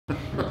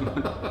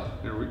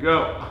Here we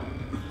go.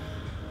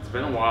 It's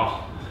been a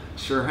while.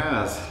 Sure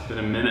has. It's been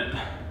a minute.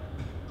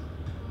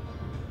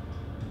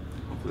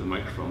 Hopefully the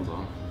microphone's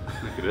on. I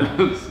think it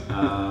is.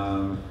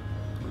 Are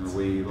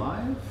we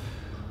live?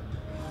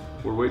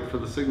 We're waiting for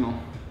the signal.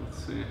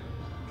 Let's see.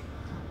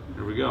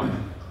 Here we go.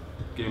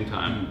 Game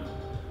time.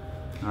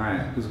 All right,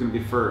 who's gonna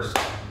be first?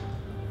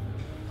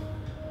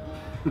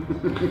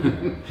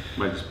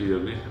 Might just be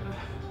me.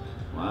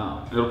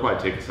 Wow. It'll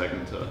probably take a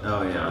second to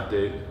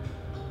update.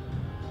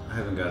 I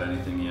haven't got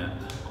anything yet.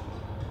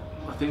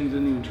 My thing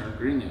didn't even turn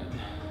green yet.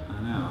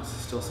 I know, it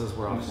still says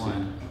we're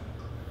offline.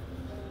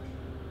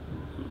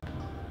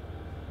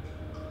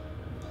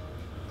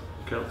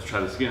 Okay, let's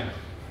try this again.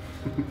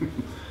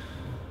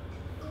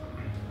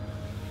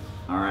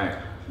 All right,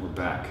 we're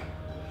back.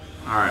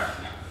 All right.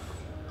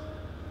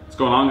 What's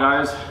going on,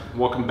 guys?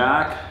 Welcome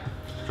back.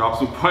 Drop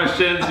some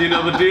questions, you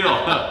know the deal.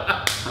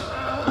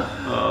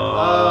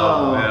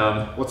 Oh,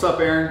 man. What's up,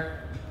 Aaron?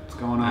 What's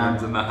going on?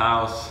 Aaron's in the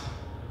house.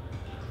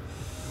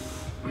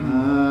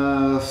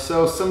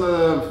 So some of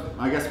the,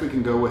 I guess we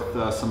can go with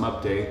some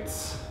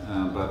updates,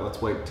 but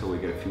let's wait till we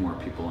get a few more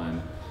people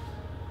in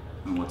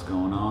on what's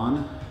going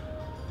on.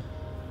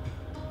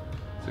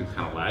 Seems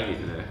kind of laggy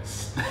today.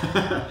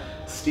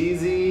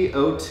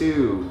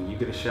 Steezy02, you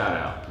get a shout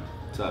out.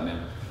 What's up,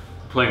 man?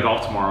 Playing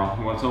golf tomorrow.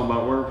 You want to tell them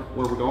about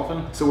where we're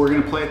golfing? So we're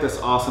going to play at this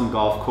awesome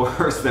golf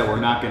course that we're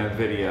not going to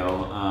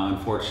video,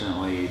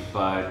 unfortunately,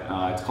 but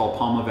it's called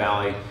Palma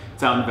Valley.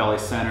 It's out in Valley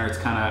Center. It's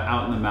kind of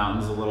out in the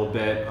mountains a little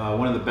bit.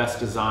 One of the best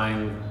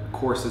designed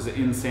courses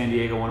in San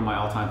Diego, one of my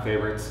all-time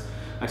favorites.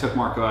 I took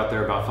Marco out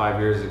there about 5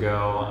 years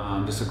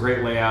ago. Just a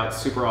great layout,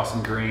 super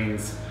awesome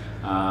greens.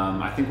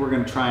 I think we're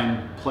going to try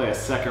and play a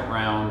second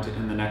round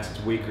in the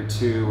next week or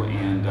two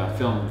and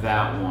film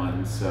that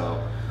one.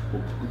 So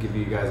we'll give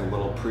you guys a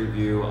little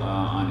preview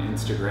on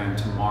Instagram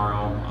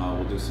tomorrow.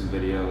 We'll do some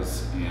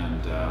videos,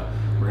 and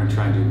we're going to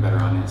try and do better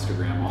on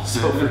Instagram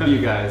also for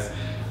you guys.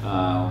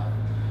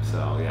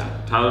 So yeah.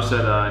 Tyler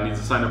said he needs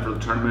to sign up for the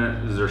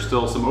tournament. Is there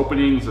still some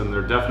openings? And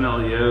there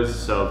definitely is.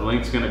 So the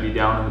link's going to be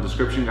down in the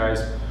description,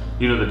 guys.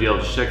 You know the deal.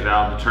 Just check it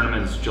out. The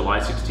tournament is July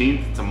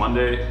 16th. It's a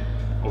Monday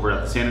over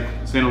at the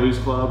Santa Luz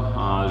Club.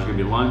 There's going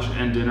to be lunch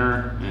and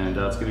dinner, and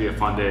it's going to be a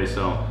fun day.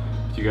 So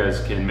if you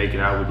guys can make it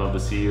out, we'd love to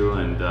see you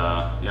and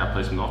yeah,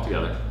 play some golf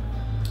together.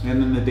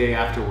 And then the day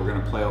after, we're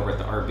going to play over at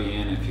the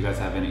RBN. If you guys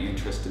have any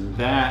interest in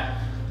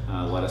that,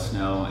 let us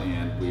know,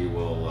 and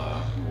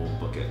we'll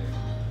book it.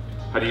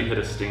 How do you hit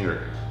a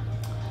stinger?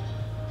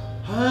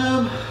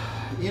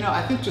 You know,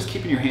 I think just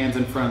keeping your hands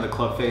in front of the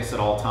club face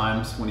at all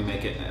times when you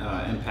make it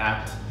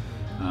impact.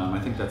 I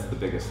think that's the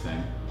biggest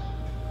thing.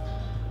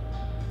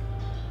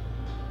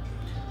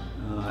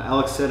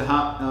 Alex said,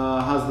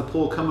 how's the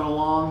pool coming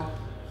along?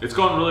 It's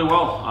going really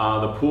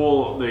well. The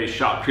pool, they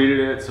shot treated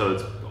it, so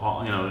it's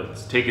all,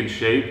 it's taken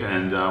shape,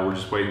 and we're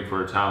just waiting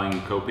for tiling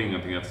and coping.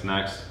 I think that's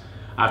next.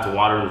 I have to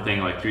water the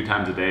thing like 3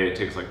 times a day. It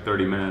takes like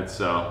 30 minutes,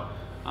 so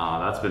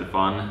that's been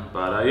fun.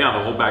 But yeah,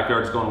 the whole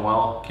backyard's going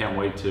well. Can't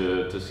wait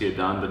to see it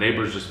done. The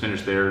neighbors just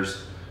finished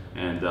theirs,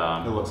 and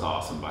it looks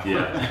awesome, by the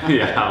way.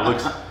 Yeah,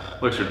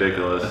 it looks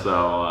ridiculous.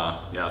 So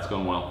yeah, it's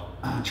going well.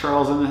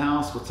 Charles in the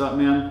house. What's up,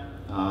 man?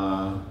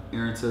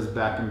 Aaron says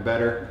back and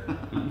better.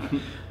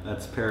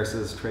 That's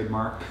Paris's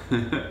trademark.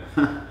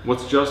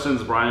 What's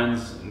Justin's,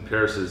 Brian's, and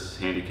Paris's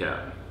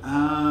handicap?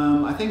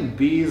 I think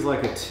B's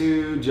like a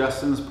 2,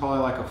 Justin's probably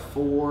like a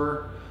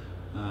 4.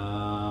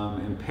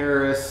 In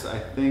Paris, I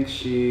think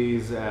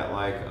she's at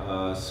like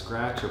a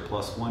scratch or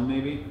 +1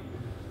 maybe.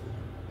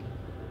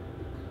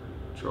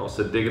 Charles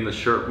said digging the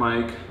shirt,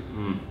 Mike.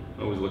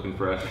 Always looking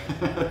fresh.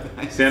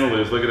 Santa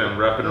Luz, look at him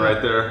repping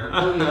right there.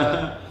 Oh,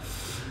 yeah.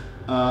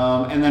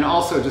 And then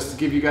also, just to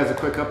give you guys a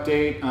quick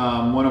update,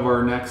 one of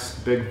our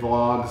next big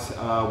vlogs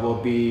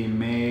will be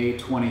May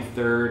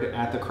 23rd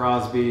at the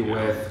Crosby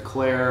with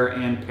Claire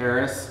and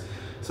Paris.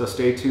 So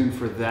stay tuned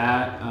for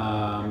that.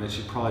 It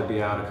should probably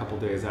be out a couple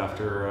days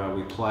after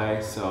we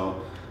play,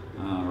 so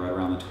right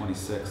around the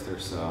 26th or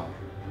so.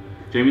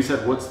 Jamie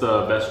said, what's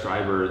the best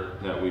driver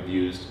that we've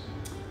used?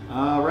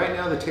 Right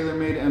now, the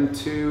TaylorMade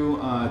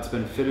M2, it's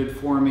been fitted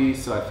for me,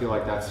 so I feel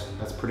like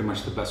that's pretty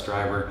much the best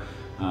driver.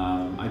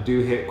 I do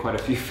hit quite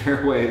a few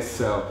fairways,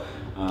 so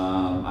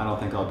I don't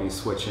think I'll be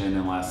switching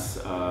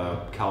unless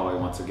Callaway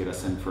wants to get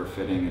us in for a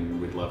fitting, and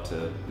we'd love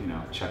to,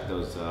 check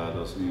those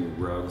new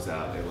Rogues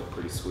out. They look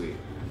pretty sweet.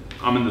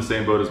 I'm in the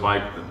same boat as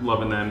Mike,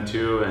 loving them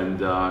too, and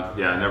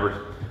yeah,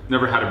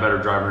 never had a better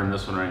driver than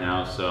this one right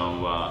now,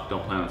 so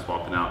don't plan on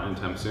swapping out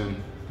anytime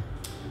soon.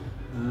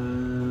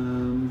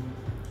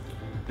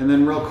 And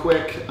then real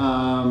quick,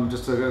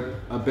 just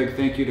a big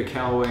thank you to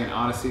Callaway and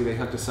Odyssey. They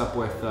hooked us up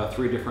with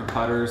 3 different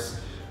putters.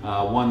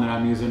 One that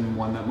I'm using,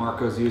 one that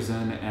Marco's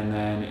using, and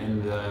then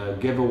in the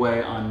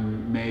giveaway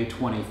on May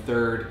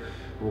 23rd,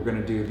 we're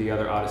gonna do the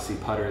other Odyssey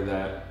putter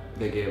that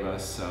they gave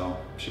us, so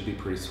should be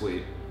pretty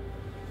sweet.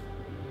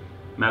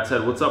 Matt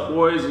said, what's up,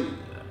 boys?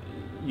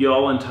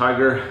 Y'all and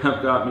Tiger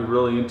have got me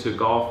really into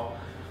golf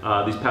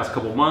these past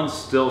couple months.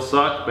 Still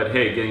suck, but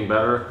hey, getting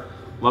better.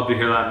 love to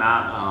hear that,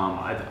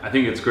 Matt. I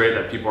think it's great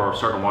that people are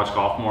starting to watch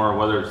golf more,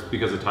 whether it's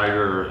because of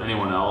Tiger or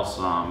anyone else.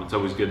 It's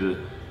always good to,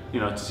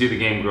 to see the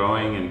game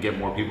growing and get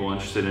more people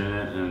interested in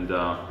it, and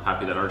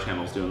happy that our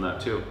channel's doing that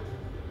too.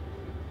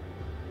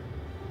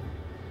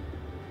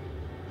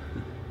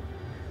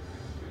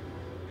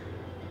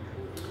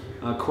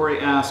 Corey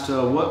asked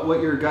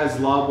what your guys'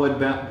 lob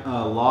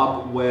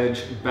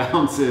wedge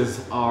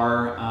bounces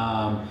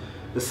are.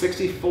 The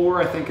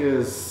 64 I think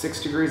is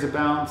 6 degrees of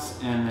bounce,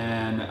 and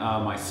then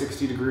my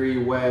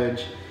 60-degree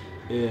wedge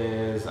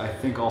is I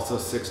think also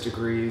 6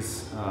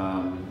 degrees,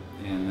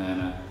 and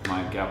then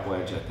my gap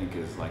wedge I think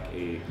is like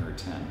 8 or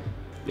 10.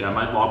 Yeah,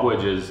 my lob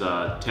wedge is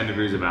 10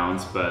 degrees of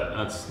bounce, but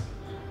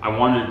I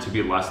wanted it to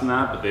be less than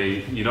that, but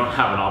you don't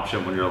have an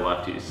option when you're a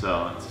lefty,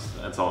 so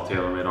it's all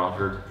TaylorMade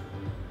offered.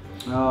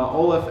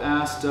 Olaf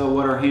asked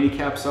what our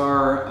handicaps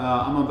are.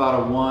 I'm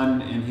about a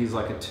 1 and he's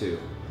like a 2.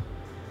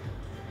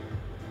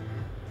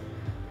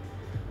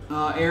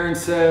 Aaron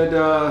said,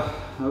 oh.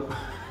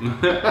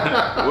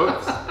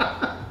 Whoops.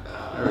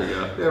 There we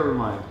go. Never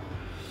mind.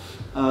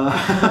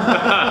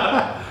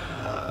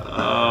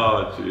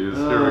 Oh, jeez.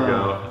 Here we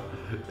go.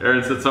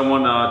 Aaron said,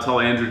 someone tell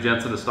Andrew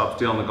Jensen to stop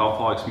stealing the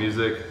Golfholics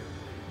music.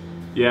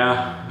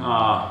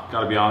 Yeah,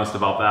 gotta be honest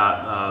about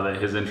that.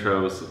 His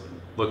intros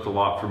looked a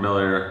lot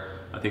familiar.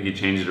 I think he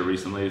changed it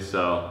recently,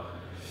 so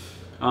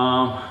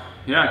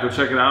yeah, go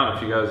check it out.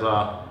 If you guys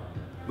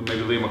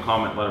maybe leave him a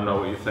comment, let him know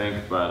what you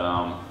think.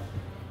 But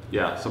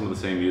yeah, some of the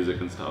same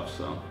music and stuff,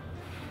 so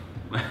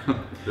it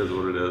is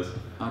what it is.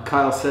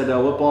 Kyle said,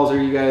 what balls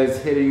are you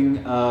guys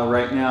hitting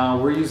right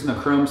now? We're using the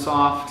Chrome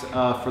Soft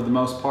for the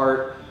most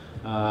part.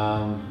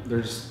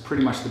 They're just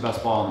pretty much the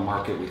best ball on the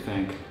market, we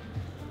think.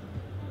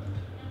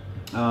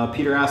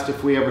 Peter asked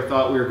if we ever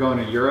thought we were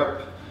going to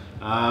Europe.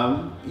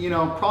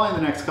 Probably in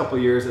the next couple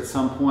of years at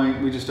some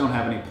point. We just don't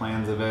have any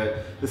plans of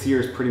it. This year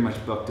is pretty much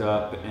booked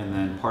up, and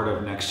then part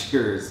of next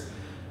year is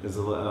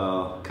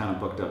kind of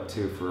booked up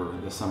too for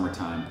the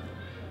summertime.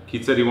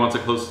 Keith said he wants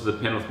it close to the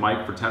pin with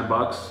Mike for 10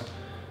 bucks.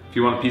 If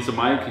you want a piece of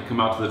Mike, you come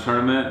out to the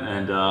tournament,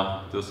 and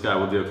this guy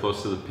will do it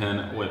close to the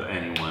pin with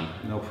anyone.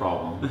 No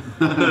problem.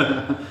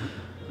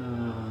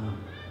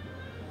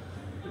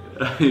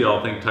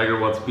 Y'all think Tiger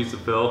wants a piece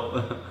of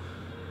Phil?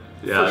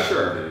 Yeah, for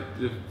sure.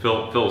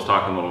 Phil was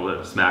talking a little bit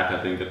of smack, I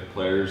think, at the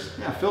players.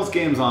 Yeah, Phil's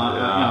game's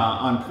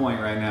on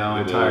point right now,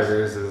 and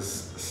Tiger's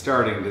is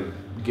starting to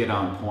get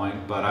on point.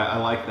 But I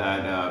like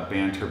that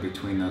banter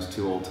between those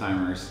two old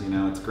timers.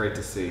 It's great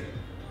to see.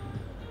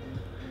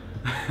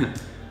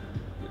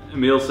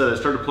 Emil said, I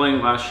started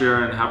playing last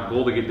year and have a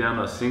goal to get down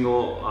to a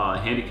single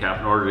handicap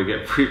in order to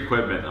get free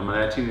equipment. I'm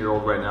an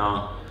 18-year-old right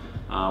now.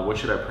 What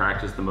should I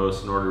practice the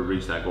most in order to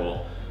reach that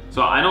goal?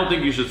 So I don't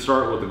think you should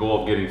start with the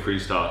goal of getting free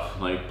stuff.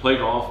 Like, play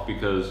golf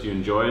because you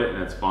enjoy it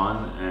and it's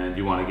fun and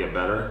you want to get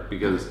better,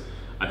 because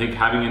I think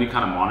having any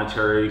kind of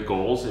monetary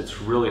goals,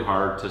 it's really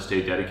hard to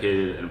stay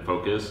dedicated and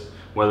focused,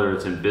 whether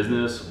it's in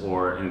business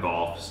or in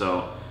golf.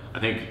 So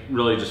I think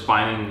really just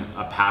finding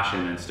a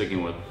passion and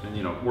sticking with,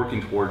 working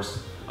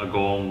towards a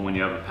goal when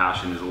you have a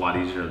passion is a lot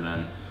easier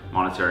than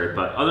monetary.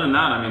 But other than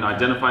that, I mean,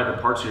 identify the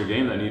parts of your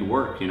game that need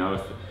work.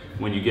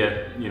 When you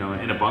get,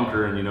 in a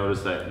bunker and you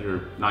notice that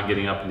you're not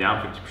getting up and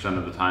down 50%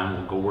 of the time,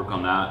 well, go work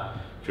on that.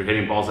 If you're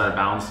hitting balls out of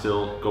bounds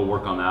still, go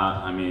work on that.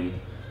 I mean,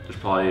 there's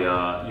probably,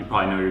 you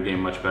probably know your game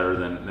much better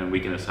than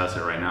we can assess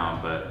it right now,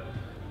 but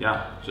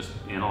yeah, just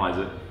analyze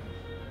it.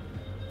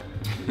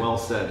 Well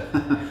said.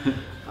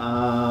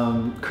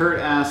 Kurt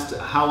asked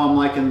how I'm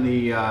liking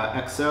the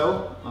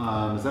XO.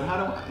 Is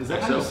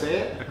that how you say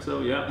it?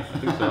 XO, yeah, I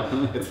think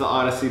so. It's the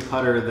Odyssey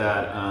putter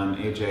that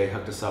AJ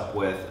hooked us up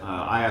with.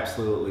 I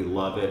absolutely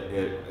love it.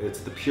 It's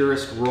the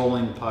purest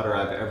rolling putter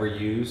I've ever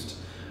used.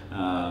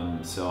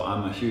 So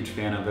I'm a huge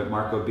fan of it.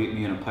 Marco beat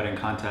me in a putting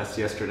contest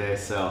yesterday,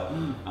 so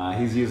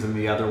he's using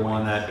the other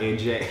one that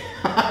AJ.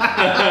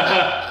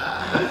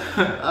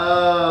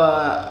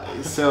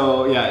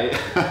 So yeah.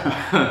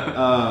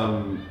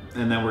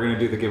 And then we're going to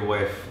do the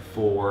giveaway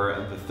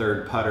for the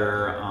third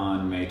putter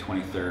on May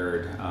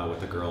 23rd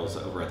with the girls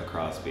over at the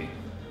Crosby.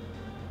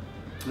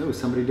 Oh,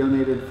 somebody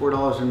donated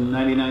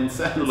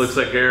 $4.99. It looks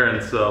like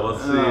Aaron, so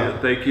let's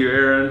see. Thank you,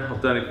 Aaron. I'll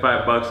donate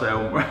 $5.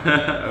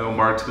 I owe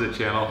Mark to the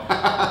channel. Oh,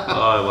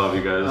 I love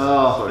you guys.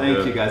 Oh, so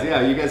thank you guys.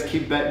 Yeah, you guys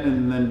keep betting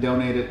and then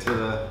donate it to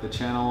the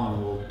channel,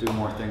 and we'll do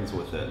more things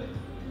with it.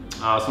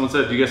 Someone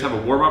said, do you guys have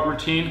a warm-up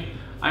routine?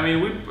 I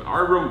mean,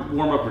 our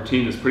warm-up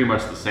routine is pretty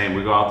much the same.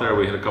 We go out there,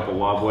 we hit a couple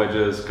lob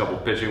wedges, a couple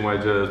pitching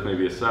wedges,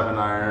 maybe a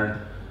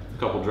 7-iron, a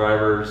couple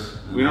drivers.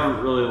 We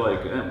don't really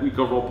we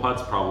go roll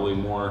putts probably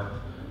more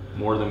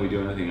than we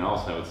do anything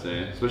else, I would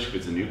say, especially if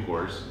it's a new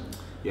course.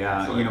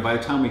 Yeah, by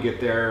the time we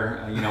get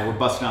there, we're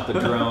busting out the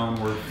drone,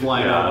 we're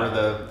flying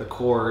over the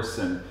course,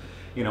 and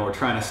we're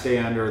trying to stay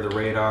under the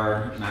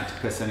radar, not to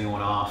piss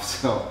anyone off.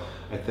 So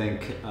I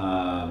think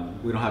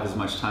we don't have as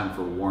much time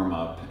for warm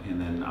up, and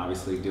then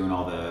obviously doing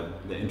all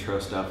the intro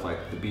stuff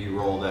like the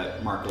B-roll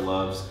that Marco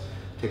loves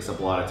takes up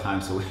a lot of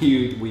time. So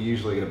we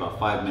usually get about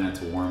 5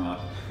 minutes of warm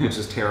up, which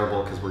is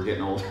terrible because we're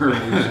getting older.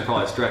 We should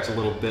probably stretch a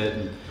little bit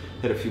and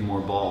hit a few more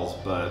balls,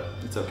 but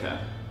it's okay.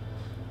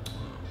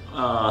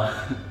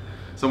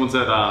 Someone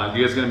said, are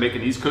you guys going to make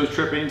an East Coast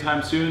trip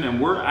anytime soon?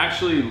 And we're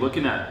actually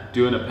looking at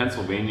doing a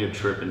Pennsylvania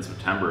trip in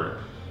September.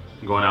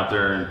 Going out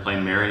there and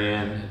playing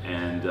Marion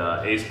and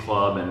Ace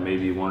Club and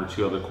maybe 1 or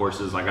 2 other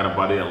courses. I got a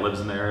buddy that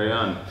lives in the area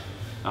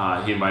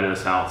and he invited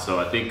us out. So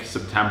I think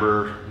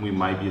September we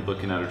might be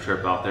looking at a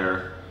trip out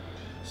there.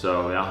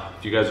 So yeah,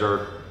 if you guys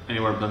are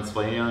anywhere in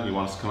Pennsylvania and you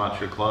want us to come out to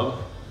your club,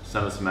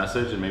 send us a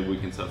message and maybe we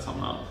can set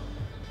something up.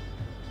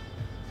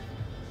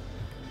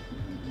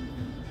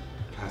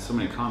 God, so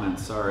many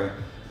comments, sorry.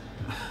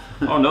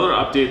 Oh, another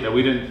update that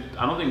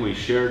I don't think we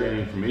shared any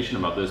information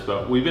about this,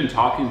 but we've been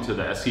talking to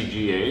the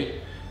SCGA.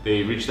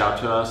 They reached out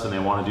to us and they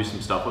want to do some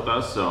stuff with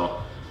us.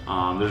 So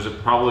there's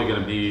probably going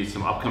to be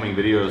some upcoming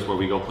videos where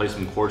we go play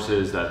some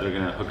courses that they're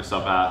going to hook us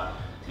up at,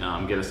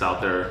 get us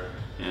out there,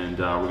 and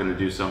we're going to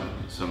do some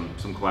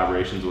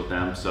collaborations with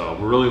them. So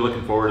we're really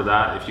looking forward to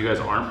that. If you guys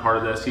aren't part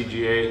of the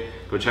SCGA,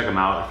 go check them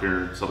out if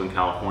you're in Southern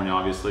California,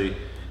 obviously.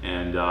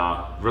 And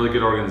really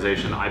good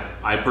organization.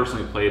 I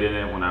personally played in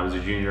it when I was a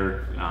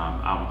junior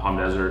out in Palm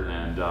Desert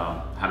and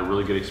had a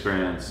really good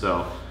experience.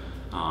 So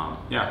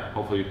yeah,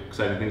 hopefully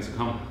exciting things to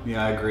come.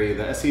 Yeah, I agree.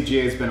 The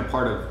SCGA has been a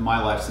part of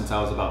my life since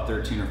I was about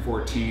 13 or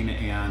 14,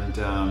 and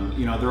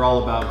you know, they're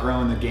all about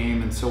growing the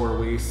game, and so are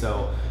we.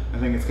 So I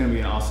think it's going to be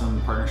an awesome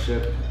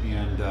partnership,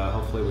 and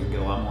hopefully we can get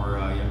a lot more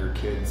younger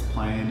kids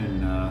playing and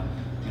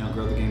you know,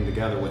 grow the game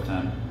together with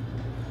them.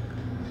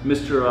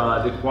 Mr.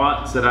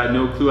 DeQuat said, I had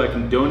no clue I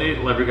can donate.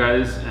 Love you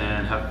guys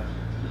and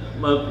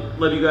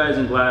love you guys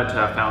and glad to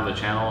have found the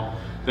channel.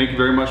 Thank you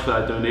very much for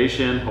that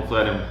donation.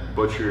 Hopefully I didn't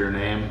butcher your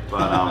name,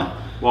 but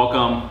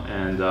welcome.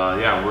 And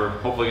yeah, we're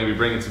hopefully gonna be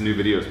bringing some new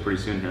videos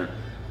pretty soon here.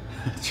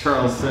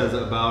 Charles says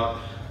about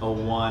a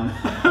 1.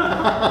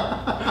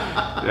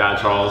 Yeah,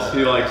 Charles,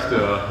 he likes to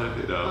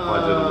budget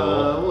a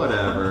little.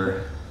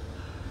 Whatever.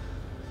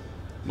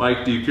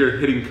 Mike, do you fear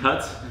hitting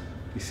cuts?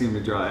 You seem to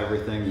draw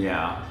everything.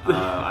 Yeah,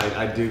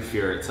 I do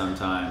fear it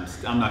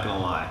sometimes. I'm not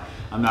gonna lie.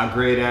 I'm not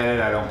great at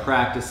it. I don't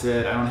practice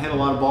it. I don't hit a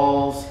lot of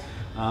balls.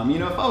 You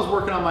know, if I was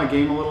working on my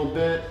game a little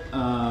bit,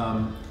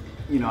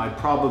 you know, I'd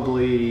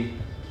probably.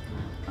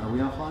 Are we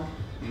offline?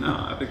 No,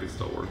 I think it's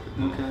still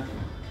working. Okay. I'm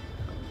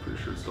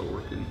pretty sure it's still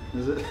working.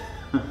 Is it?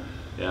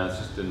 Yeah, it's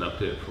just didn't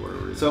update for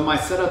whatever reason. So my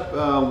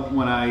setup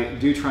when I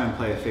do try and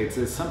play a fades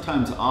is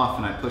sometimes off,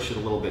 and I push it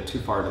a little bit too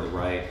far to the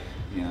right.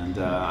 And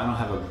I don't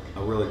have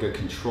a really good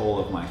control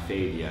of my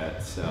fade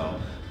yet, so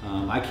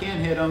I can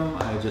hit them.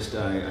 I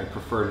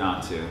prefer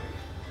not to.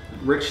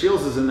 Rick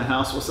Shields is in the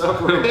house. What's up,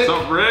 Rick? What's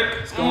up, Rick?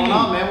 What's going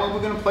on, man? When are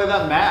we gonna play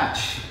that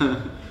match?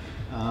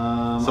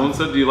 Someone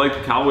said, do you like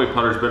the Callaway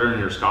putters better than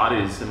your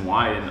Scotties, and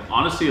why? And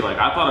honestly, like,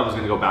 I thought I was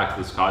gonna go back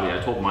to the Scotty. I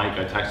told Mike,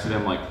 I texted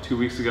him like 2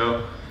 weeks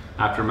ago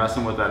after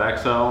messing with that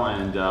XO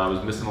and I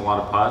was missing a lot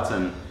of putts,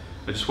 and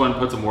I just went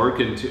and put some work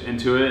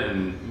into it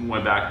and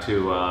went back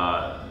to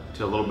a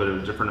little bit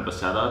of different of a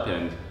setup,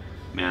 and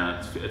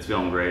man, it's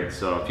feeling great.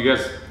 So if you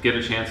guys get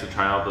a chance to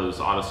try out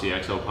those Odyssey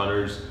XO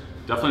putters,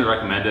 definitely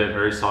recommend it.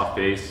 Very soft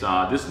face.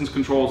 Distance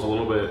control is a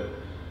little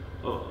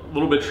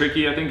bit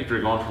tricky, I think, if you're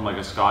going from like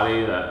a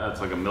Scotty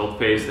that's like a milled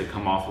face. They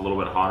come off a little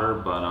bit hotter,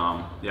 but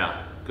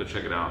yeah, go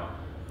check it out.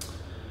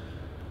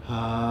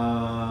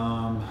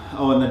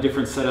 Oh, and the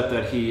different setup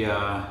that he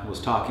was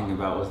talking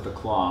about was the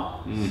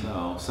claw.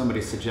 So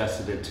somebody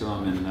suggested it to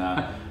him, and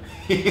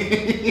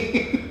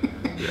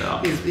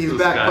yeah, he's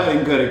back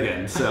playing good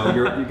again. So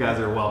you guys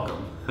are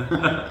welcome.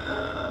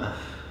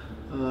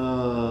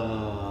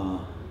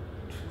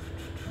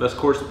 Best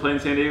course to play in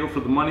San Diego for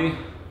the money?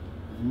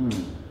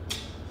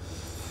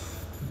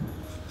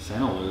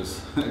 Santa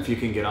Luz, if you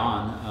can get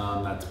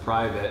on. That's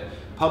private.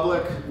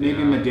 Public, maybe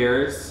Yeah.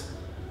 Madeiras.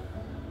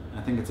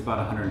 I think it's about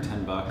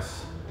 110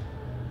 bucks.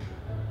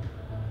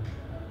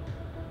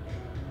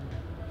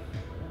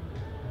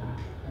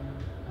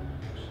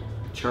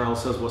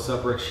 Charles says, what's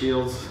up, Rick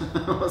Shields?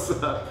 What's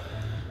up?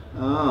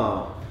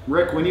 Oh,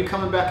 Rick, when are you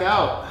coming back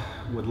out?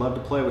 Would love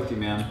to play with you,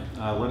 man.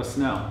 Let us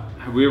know.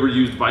 Have we ever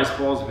used vice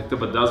balls? I picked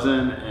up a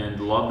dozen and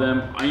love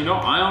them. You know,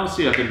 I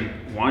honestly have been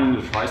wanting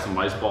to try some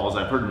vice balls.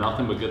 I've heard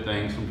nothing but good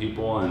things from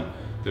people, and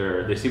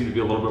they seem to be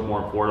a little bit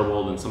more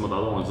affordable than some of the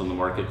other ones on the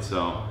market.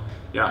 So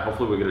yeah,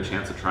 hopefully we get a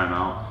chance to try them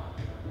out.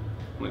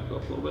 Might go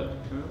up a little bit.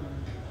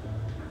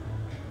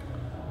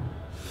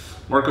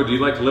 Marco, do you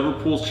like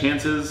Liverpool's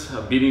chances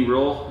of beating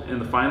Real in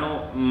the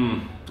final?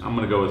 I'm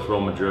gonna go with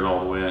Real Madrid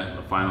all the way in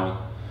the final.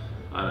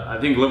 I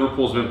think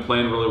Liverpool's been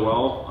playing really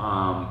well,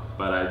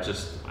 but I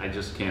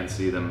just can't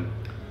see them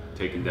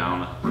taking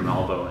down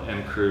Ronaldo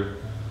and crew.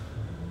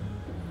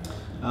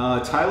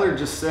 Tyler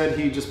just said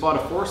he just bought a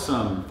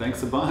foursome.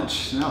 Thanks a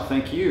bunch. No,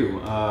 thank you.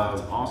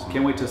 That's awesome.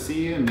 Can't wait to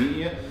see you and meet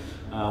you.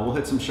 We'll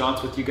hit some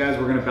shots with you guys.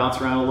 We're gonna bounce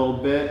around a little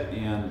bit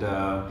and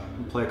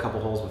play a couple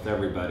holes with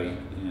everybody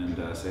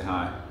and say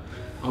hi.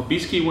 Oh,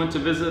 Beasky went to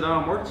visit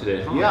work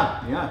today, huh?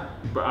 Yeah.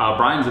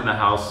 Brian's in the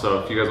house, so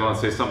if you guys want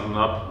to say something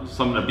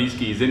to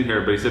Beasky, he's in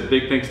here. But he said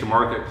big thanks to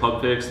Mark at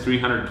Club Fix,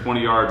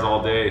 320 yards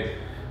all day.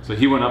 So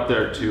he went up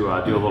there to do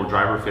a little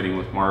driver fitting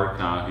with Mark,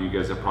 who you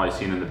guys have probably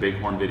seen in the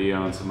Bighorn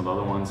video and some of the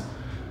other ones.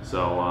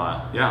 So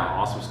yeah,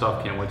 awesome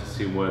stuff. Can't wait to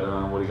see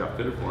what he got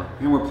fitted for.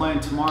 And we're playing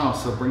tomorrow,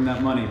 so bring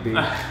that money, B.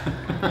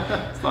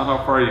 It's not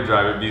how far you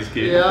drive it,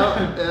 B-Ski.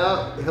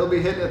 Yeah, he'll be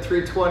hitting at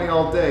 320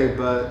 all day,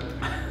 but...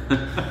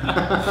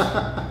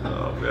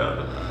 Oh,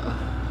 man.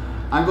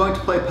 I'm going to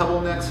play Pebble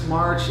next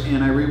March,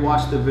 and I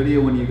rewatched the video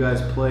when you guys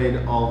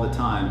played all the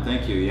time.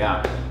 Thank you,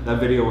 yeah.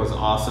 That video was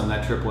awesome.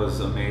 That trip was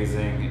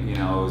amazing. You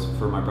know, it was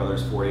for my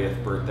brother's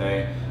 40th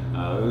birthday.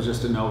 It was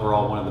just an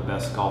overall one of the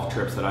best golf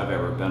trips that I've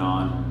ever been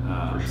on.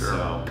 For sure.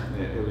 So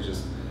it was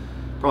just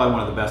probably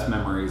one of the best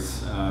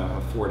memories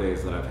of 4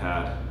 days that I've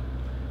had.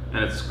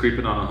 And it's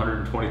creeping on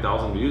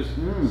 120,000 views.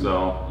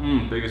 So,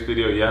 biggest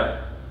video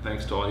yet.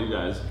 Thanks to all you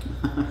guys.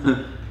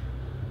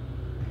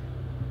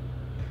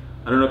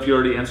 I don't know if you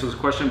already answered this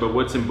question, but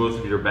what's in both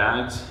of your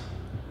bags?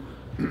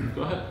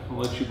 Go ahead, I'll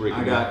let you break it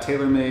down. I got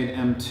TaylorMade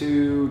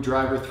M2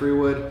 driver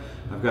 3-wood.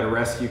 I've got a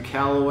Rescue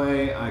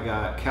Callaway. I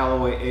got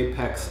Callaway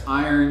Apex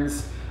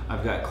irons.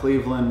 I've got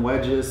Cleveland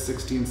wedges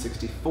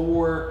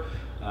 1664.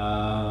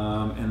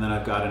 And then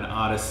I've got an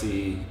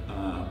Odyssey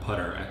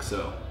putter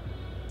XO.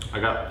 I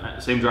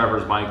got same driver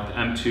as Mike, the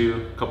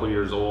M2, a couple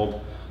years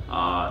old.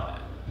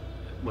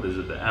 What is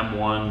it, the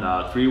M1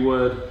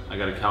 3-wood. I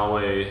got a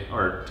Callaway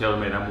or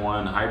TaylorMade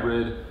M1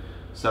 hybrid,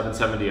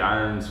 770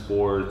 irons,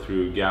 4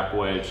 through gap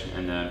wedge,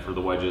 and then for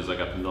the wedges I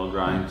got the mill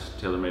grind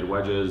TaylorMade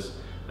wedges,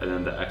 and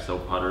then the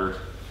XO putter.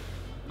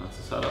 That's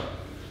the setup.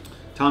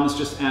 Thomas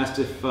just asked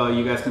if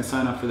you guys can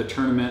sign up for the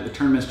tournament. The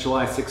tournament's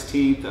July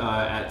 16th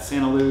at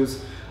Santa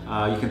Luz.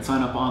 You can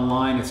sign up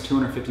online. It's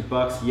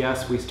 $250.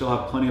 Yes, we still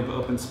have plenty of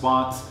open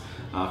spots.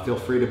 Feel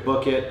free to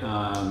book it.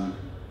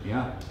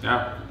 Yeah,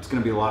 it's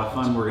going to be a lot of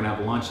fun. We're going to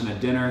have a lunch and a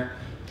dinner.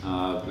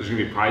 There's going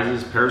to be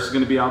prizes. Paris is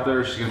going to be out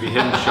there. She's going to be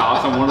hitting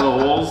shots on one of the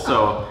holes.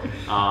 So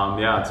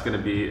yeah, it's going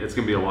to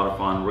be a lot of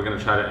fun. We're going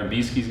to try to, and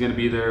B-Ski's going to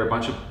be there. A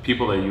bunch of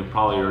people that you've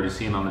probably already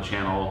seen on the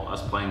channel,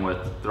 us playing with,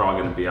 they're all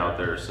going to be out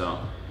there. So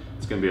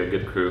it's going to be a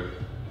good crew.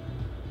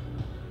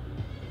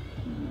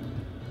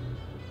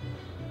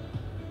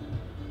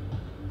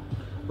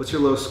 What's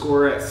your low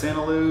score at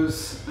Santa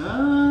Luz?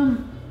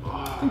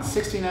 I think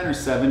 69 or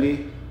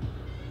 70.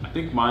 I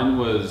think mine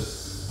was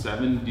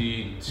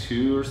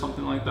 72 or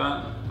something like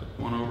that, like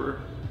one over.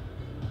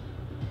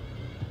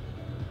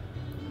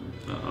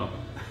 Uh-oh,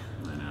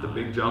 the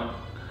big jump.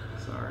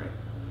 Sorry.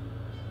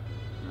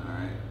 All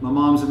right, my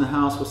mom's in the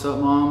house. What's up,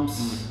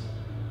 moms?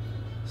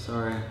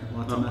 Sorry,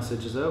 lots of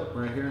messages. Oh,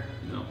 right here.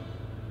 No.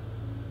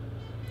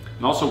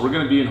 And also, we're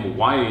going to be in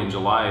Hawaii in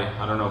July.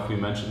 I don't know if we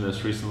mentioned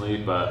this recently,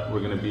 but we're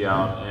going to be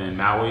out in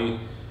Maui.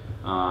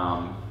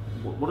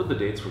 What are the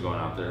dates we're going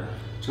out there?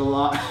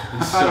 July.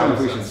 I don't know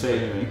if we should say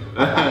anything.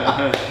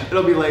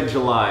 It'll be late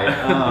July.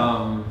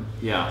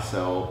 Yeah,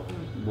 so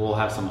we'll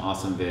have some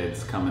awesome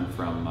vids coming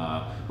from.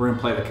 We're gonna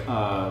play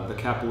the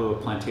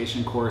Kapalua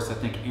Plantation course, I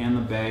think, and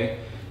the Bay,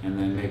 and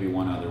then maybe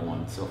one other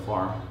one so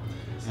far.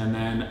 And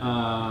then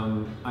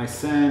I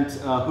sent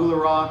Hula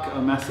Rock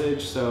a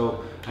message,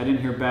 so I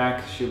didn't hear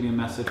back. Shoot me a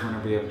message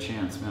whenever you have a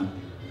chance, man.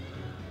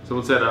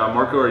 Someone said,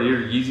 Marco, are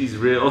your Yeezys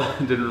real?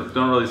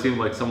 Don't really seem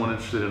like someone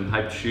interested in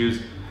hyped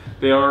shoes.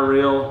 They are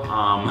real.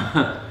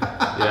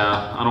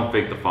 Yeah, I don't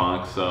fake the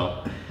funk,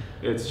 so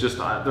it's just,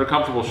 they're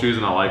comfortable shoes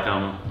and I like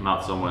them. I'm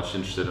not so much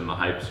interested in the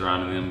hype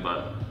surrounding them,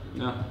 but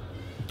yeah.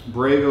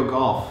 Borrego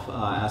Golf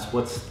asked,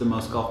 what's the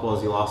most golf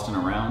balls you lost in a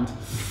round?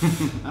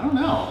 I don't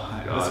know.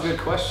 That's a good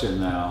question,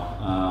 though.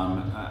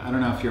 I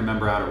don't know if you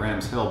remember out at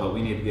Rams Hill, but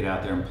we need to get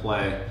out there and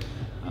play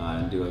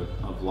and do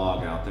a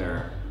vlog out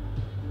there.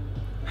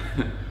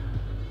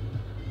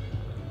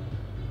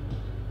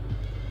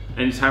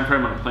 Any time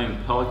frame on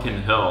playing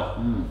Pelican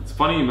Hill? It's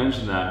funny you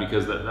mentioned that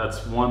because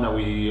that's one that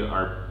we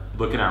are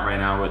looking at right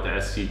now with the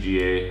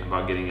SCGA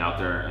about getting out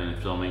there and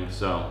filming.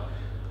 So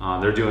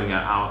they're doing an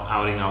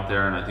outing out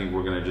there, and I think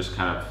we're gonna just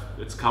kind of,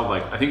 it's called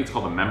like, I think it's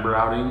called a member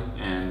outing,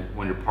 and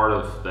when you're part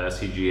of the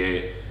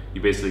SCGA,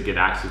 you basically get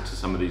access to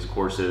some of these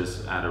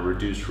courses at a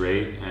reduced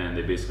rate, and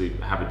they basically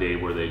have a day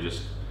where they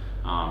just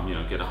you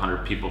know, get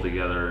 100 people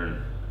together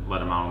and let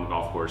them out on the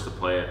golf course to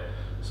play it.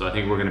 So I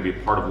think we're going to be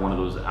part of one of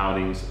those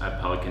outings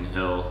at Pelican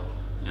Hill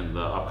in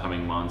the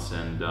upcoming months,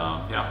 and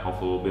yeah,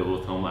 hopefully we'll be able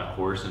to film that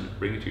course and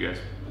bring it to you guys.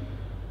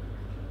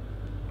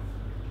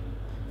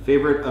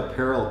 Favorite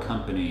apparel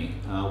company?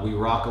 We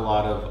rock a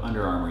lot of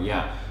Under Armour.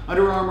 Yeah,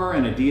 Under Armour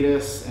and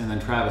Adidas, and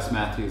then Travis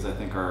Matthews, I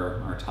think,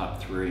 are our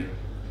top three.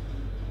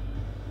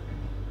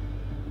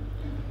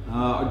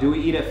 Do we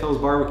eat at Phil's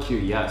Barbecue?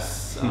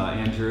 Yes,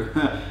 Andrew.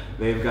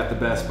 They've got the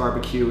best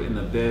barbecue in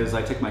the biz.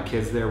 I take my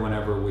kids there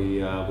whenever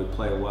we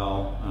play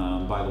well.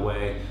 By the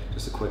way,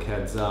 just a quick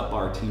heads up,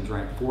 our team's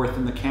ranked 4th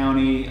in the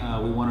county.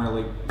 We won our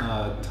league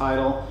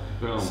title,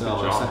 so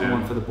our second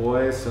one for the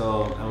boys,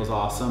 so that was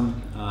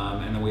awesome.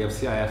 And then we have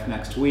CIF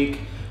next week.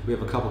 We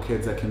have a couple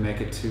kids that can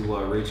make it to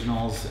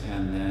regionals,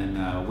 and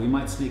then we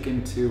might sneak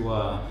into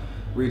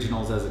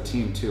regionals as a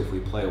team too if we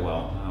play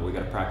well. We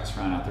got a practice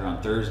round out there on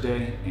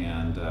Thursday,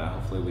 and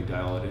hopefully we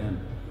dial it in.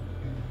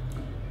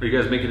 Are you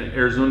guys making an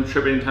Arizona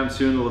trip anytime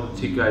soon? I'd love to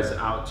take you guys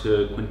out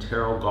to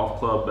Quintero Golf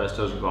Club, best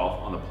desert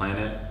golf on the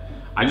planet.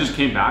 I just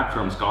came back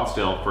from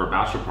Scottsdale for a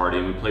bachelor party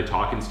and we played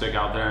talking stick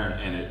out there,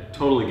 and it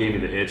totally gave me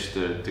the itch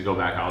to go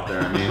back out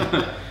there. I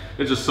mean,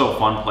 it's just so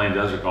fun playing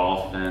desert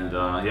golf, and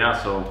yeah,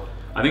 so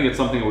I think it's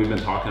something that we've been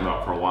talking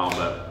about for a while,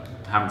 but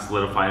haven't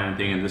solidified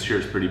anything, and this year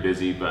is pretty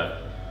busy,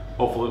 but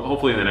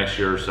hopefully in the next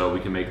year or so we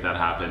can make that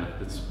happen.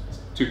 It's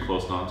too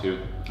close not to.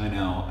 I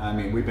know. I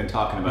mean, we've been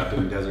talking about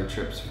doing desert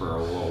trips for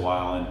a little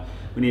while, and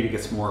we need to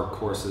get some more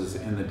courses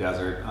in the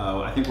desert.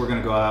 I think we're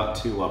going to go out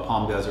to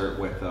Palm Desert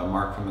with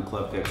Mark from the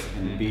Club Fix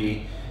and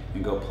B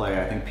and go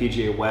play, I think,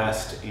 PGA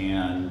West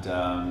and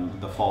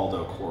the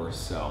Faldo course,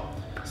 so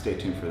stay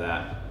tuned for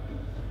that.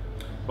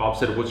 Bob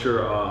said, what's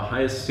your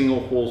highest single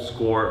hole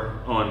score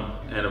on,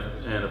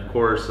 and of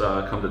course,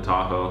 come to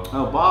Tahoe.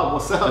 Oh, Bob,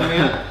 what's up,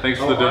 man? Thanks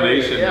for the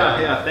donation.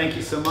 Yeah, thank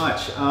you so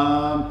much.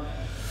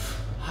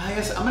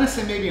 Highest, I'm gonna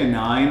say maybe a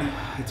 9.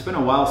 It's been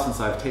a while since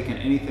I've taken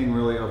anything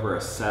really over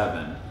a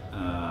 7.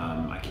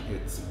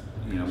 It's,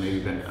 you know, maybe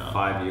been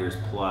 5 years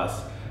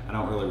plus. I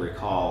don't really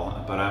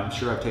recall, but I'm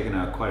sure I've taken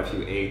quite a few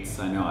 8s.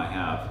 I know I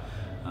have,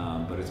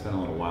 but it's been a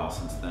little while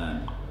since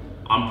then.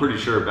 I'm pretty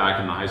sure back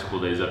in the high school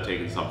days I've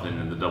taken something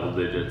in the double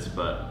digits,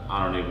 but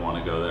I don't even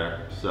want to go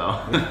there, so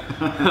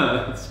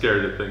it's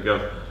scary to think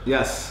of.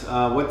 Yes,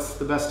 what's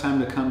the best time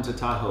to come to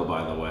Tahoe,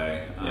 by the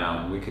way?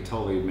 Yeah. We could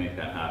totally make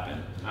that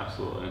happen.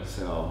 Absolutely.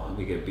 So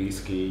we get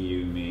B-Ski,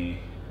 you, me,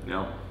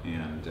 yep,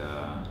 and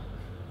I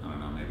don't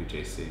know, maybe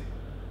JC.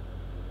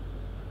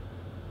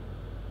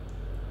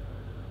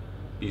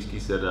 B-Ski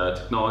said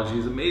technology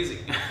is amazing.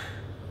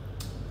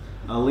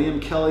 Liam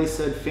Kelly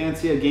said,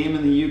 fancy a game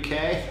in the UK?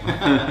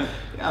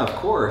 Yeah, of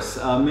course.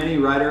 Mini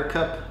Ryder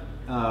Cup.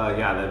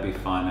 Yeah, that'd be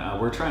fun.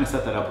 We're trying to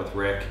set that up with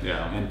Rick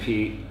and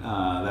Pete.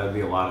 That would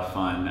be a lot of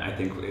fun. I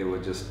think it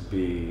would just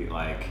be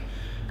like,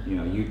 you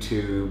know,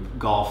 YouTube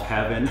golf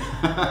heaven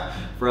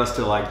for us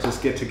to like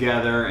just get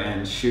together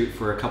and shoot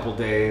for a couple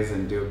days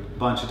and do a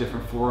bunch of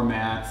different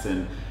formats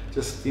and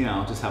just, you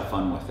know, just have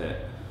fun with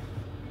it.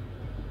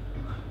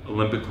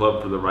 Olympic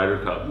Club for the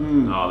Ryder Cup.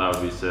 Oh, that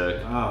would be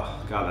sick.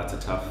 Oh God, that's a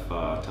tough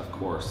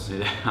course.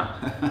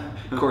 Yeah.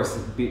 Of course,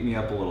 it beat me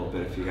up a little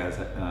bit. If you guys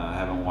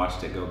haven't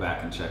watched it, go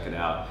back and check it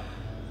out.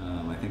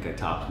 I think I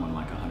topped one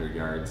like 100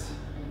 yards.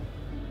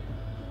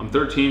 I'm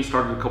 13,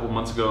 started a couple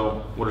months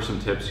ago. What are some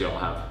tips y'all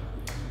have?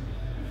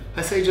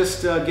 I say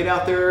just get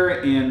out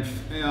there and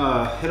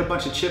hit a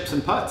bunch of chips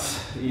and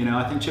putts. You know,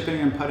 I think chipping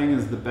and putting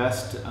is the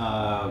best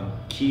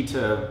key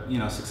to, you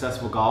know,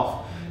 successful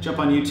golf. Jump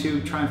on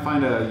YouTube, try and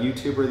find a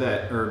YouTuber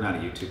that, or not a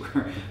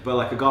YouTuber, but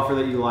like a golfer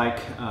that you like,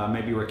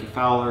 maybe Ricky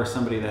Fowler,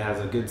 somebody that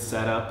has a good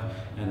setup,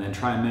 and then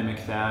try and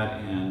mimic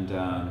that and,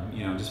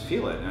 you know, just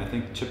feel it. And I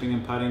think chipping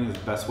and putting is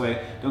the best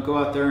way. Don't go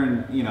out there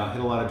and, you know,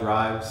 hit a lot of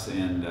drives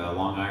and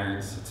long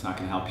irons. It's not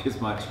going to help you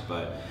as much,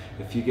 but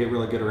if you get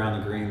really good around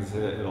the greens,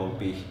 it'll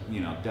be,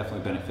 you know,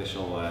 definitely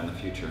beneficial in the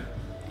future.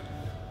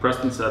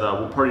 Preston said,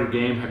 what part of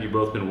your game have you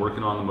both been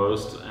working on the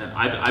most? And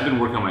I've been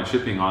working on my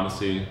chipping,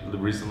 honestly,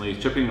 recently.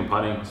 Chipping and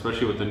putting,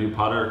 especially with the new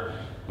putter.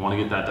 I want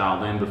to get that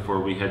dialed in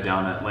before we head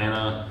down to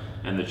Atlanta.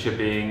 And the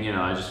chipping, you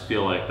know, I just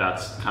feel like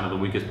that's kind of the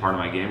weakest part of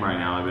my game right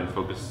now. I've been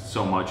focused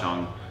so much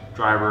on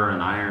driver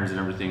and irons and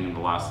everything in the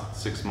last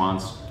 6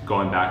 months,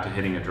 going back to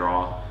hitting a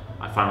draw.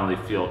 I finally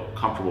feel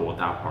comfortable with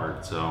that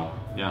part. So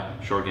yeah,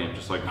 short game,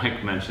 just like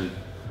Mike mentioned.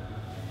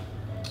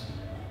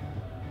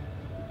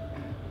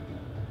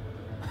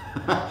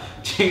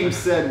 James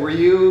said, were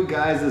you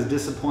guys as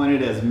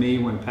disappointed as me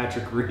when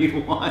Patrick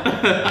Reed won?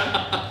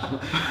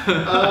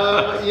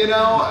 You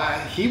know,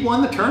 he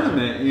won the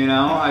tournament, you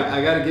know.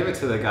 I got to give it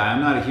to the guy.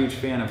 I'm not a huge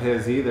fan of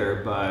his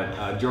either,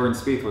 but Jordan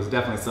Spieth was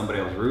definitely somebody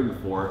I was rooting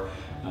for.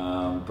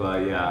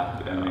 But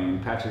yeah, I mean,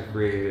 Patrick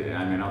Reed,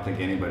 I mean, I don't think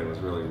anybody was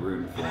really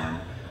rooting for him.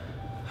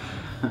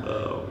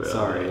 Oh, man.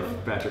 Sorry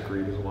if Patrick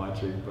Reed is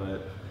watching,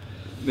 but...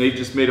 Nate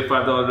just made a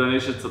 $5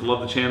 donation, said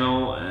love the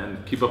channel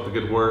and keep up the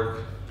good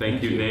work.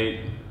 Thank you,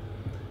 Nate.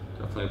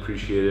 Definitely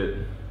appreciate it.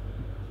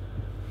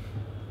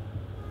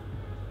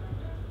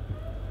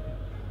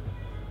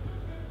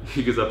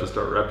 He goes up to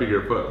start repping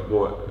your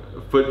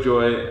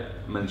FootJoy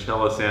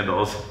Manchella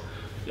sandals.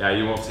 Yeah,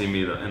 you won't see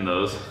me in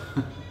those.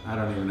 I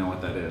don't even know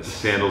what that is.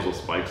 Sandals with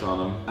spikes on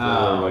them.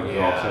 Oh, like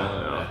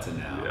yeah. That's a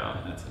no. Yeah.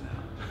 That's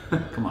a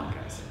no. Come on,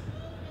 guys.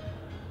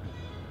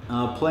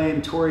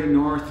 Playing Torrey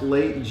North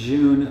late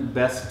June,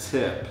 best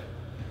tip.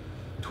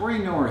 Torrey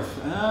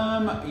North,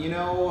 you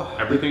know...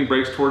 Everything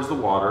breaks towards the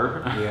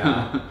water.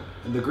 Yeah.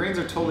 The greens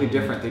are totally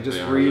different. They just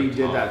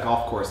redid that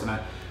golf course, and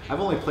I've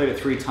only played it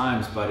 3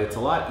 times, but it's a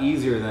lot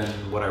easier than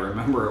what I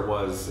remember it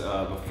was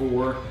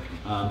before.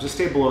 Just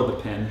stay below the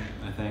pin,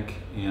 I think,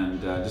 and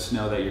just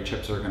know that your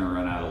chips are going to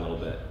run out a little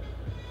bit.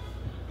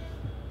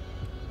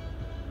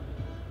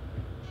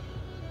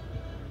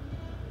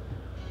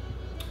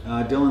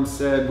 Dylan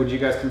said, would you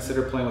guys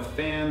consider playing with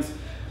fans?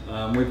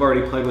 We've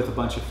already played with a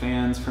bunch of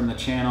fans from the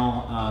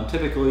channel.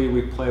 Typically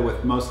we play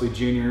with mostly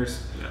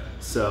juniors,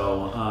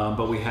 so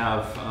but we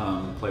have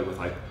played with,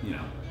 like, you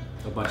know,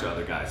 a bunch of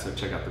other guys, so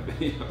check out the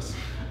videos.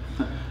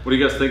 What do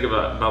you guys think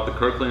about the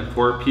Kirkland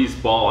 4-piece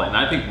ball? And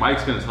I think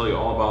Mike's going to tell you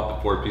all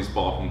about the 4-piece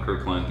ball from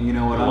Kirkland. You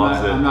know what?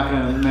 I'm not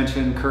going to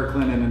mention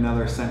Kirkland in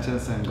another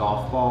sentence and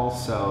golf ball,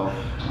 so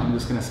I'm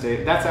just going to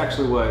state that's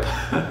actually what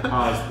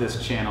caused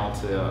this channel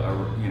to,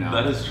 you know.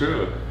 That is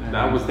true.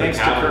 That was thanks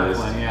the to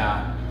catalyst. Kirkland.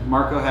 Yeah,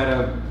 Marco had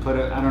to put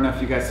it. I don't know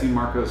if you guys seen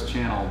Marco's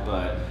channel,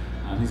 but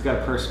he's got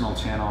a personal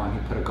channel and he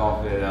put a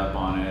golf vid up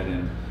on it,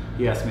 and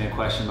he asked me a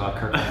question about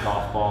Kirkland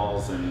golf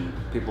balls, and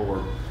people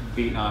were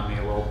beating on me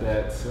a little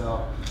bit,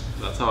 so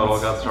that's how it all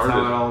got started.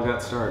 That's how it all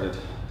got started.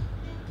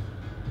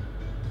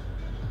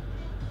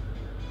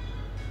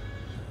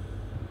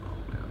 Oh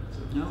man, that's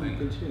a No, thing.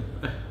 good shit.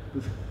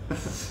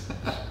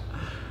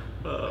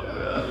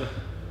 Oh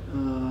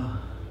man.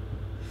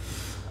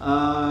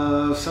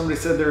 Somebody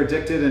said they're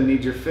addicted and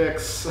need your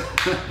fix.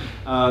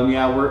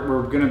 Yeah,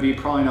 we're gonna be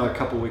probably another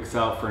couple weeks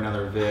out for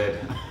another vid.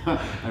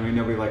 I mean,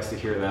 nobody likes to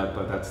hear that,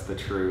 but that's the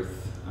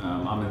truth.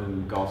 I'm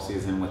in golf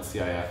season with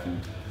CIF,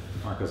 and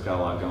Marco's got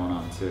a lot going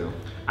on too.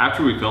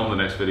 After we film the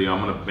next video,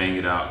 I'm gonna bang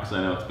it out because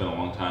I know it's been a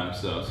long time.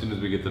 So as soon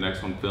as we get the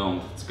next one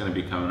filmed, it's gonna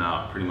be coming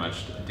out pretty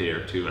much a day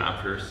or two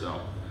after.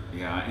 So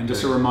yeah, and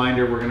just a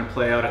reminder, we're gonna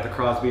play out at the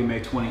Crosby May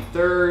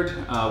 23rd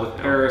with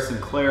Paris and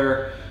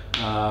Claire,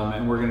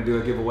 and we're gonna do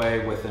a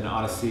giveaway with an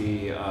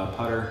Odyssey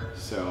putter.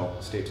 So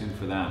stay tuned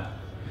for that.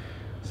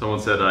 someone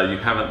said you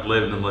haven't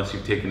lived unless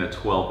you've taken a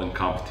 12 in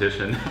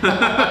competition.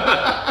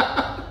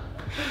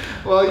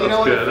 Well, you know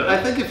what? Good.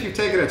 I think if you've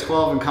taken a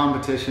 12 in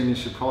competition, you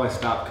should probably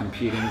stop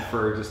competing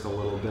for just a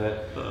little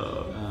bit.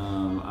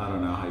 I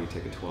don't know how you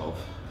take a 12.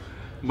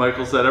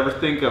 Michael said, ever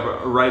think of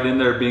right in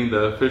there being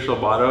the official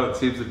motto? It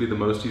seems to be the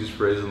most used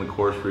phrase in the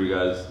course for you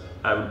guys.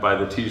 I would buy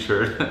the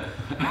t-shirt.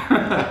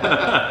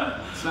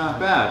 It's not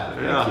bad.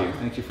 Thank you.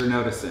 Thank you for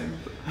noticing.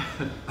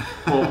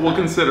 We'll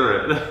consider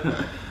it.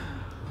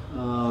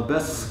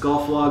 Best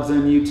golf vlogs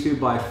on YouTube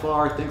by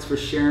far. Thanks for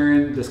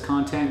sharing this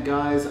content,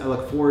 guys. I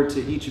look forward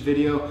to each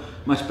video.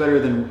 Much better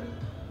than,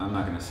 I'm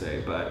not going to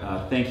say,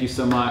 but thank you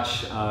so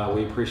much.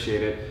 We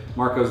appreciate it.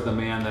 Marco's the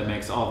man that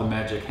makes all the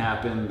magic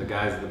happen. The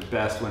guy's the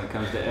best when it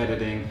comes to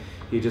editing.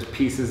 He just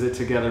pieces it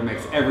together,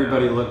 makes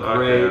everybody look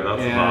great. Okay,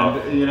 that's and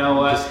enough. You know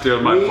what? Just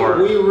doing my part.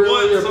 We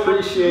really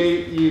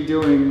appreciate you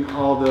doing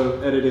all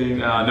the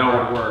editing and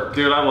hard work.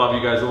 Dude, I love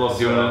you guys. I love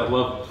doing it. I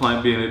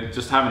love being it.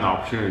 Just having the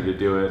opportunity to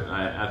do it.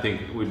 I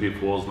think we'd be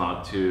fools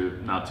not to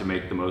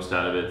make the most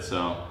out of it.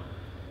 So,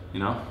 you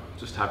know,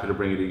 just happy to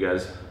bring it to you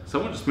guys.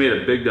 Someone just made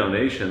a big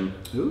donation.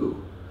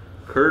 Ooh.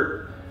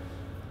 Kurt.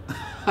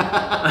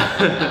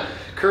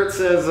 Kurt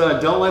says,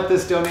 don't let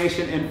this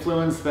donation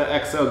influence the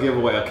XO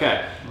giveaway.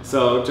 Okay,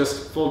 so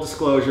just full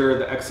disclosure,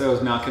 the XO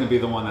is not going to be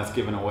the one that's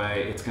given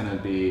away. It's going to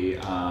be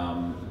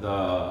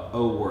the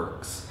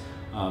O-Works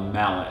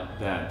mallet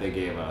that they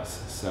gave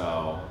us.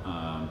 So,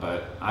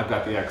 but I've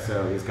got the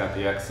XO, he's got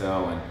the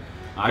XO, and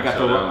I've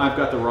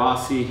got the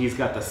Rossi, he's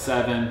got the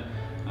 7.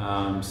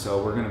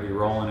 So we're going to be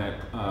rolling it,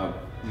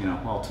 you know,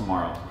 well,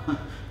 tomorrow.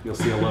 You'll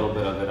see a little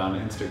bit of it on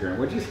Instagram.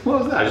 What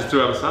was that? I just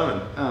threw out a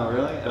 7. Oh,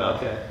 really? Yeah.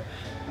 Okay.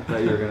 I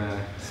thought you were going to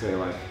say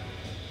like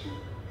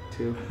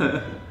 2.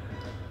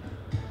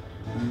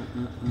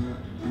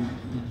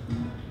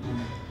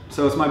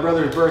 So it's my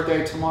brother's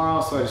birthday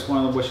tomorrow, so I just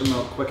wanted to wish him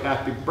a quick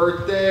happy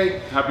birthday.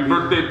 Happy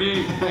birthday,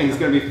 B. He's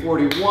going to be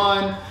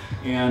 41,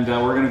 and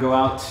we're going to go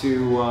out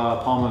to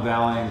Palma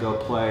Valley and go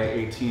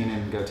play 18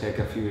 and go take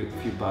a few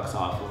bucks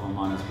off of him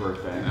on his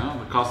birthday. You know,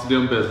 the cost of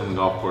doing business on the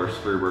golf course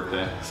for your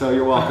birthday. So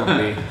you're welcome,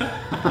 B.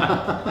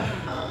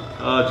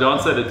 John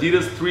said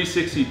Adidas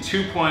 360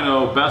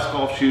 2.0, best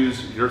golf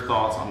shoes. Your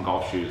thoughts on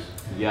golf shoes?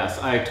 Yes,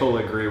 I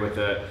totally agree with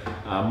it.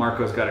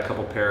 Marco's got a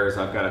couple pairs.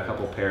 I've got a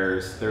couple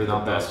pairs. They're the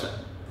best.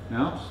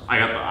 No? I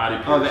got the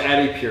Adipures. Oh, the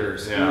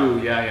Adipures. Yeah. Ooh,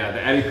 yeah.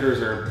 The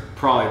Adipures are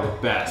probably the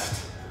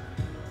best.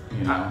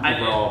 You know,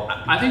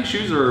 I think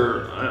shoes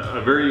are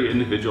a very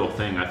individual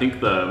thing. I think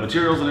the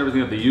materials and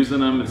everything that they use in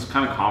them is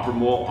kind of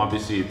comparable.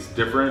 Obviously, it's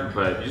different,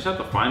 but you just have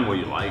to find what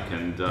you like.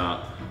 And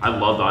I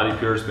love the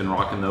Adipures. Been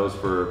rocking those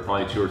for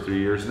probably 2 or 3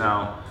 years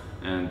now.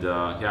 And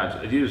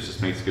yeah, Adidas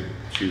just makes good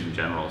shoes in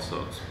general,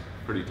 so it's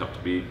pretty tough to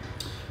beat.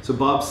 So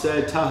Bob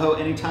said Tahoe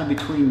anytime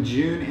between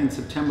June and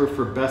September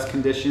for best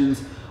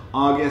conditions.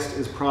 August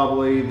is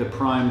probably the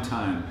prime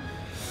time.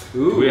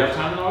 Ooh. Do we have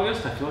time in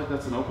August? I feel like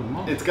that's an open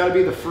month. It's got to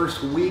be the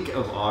first week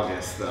of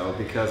August though,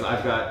 because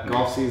I've got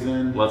golf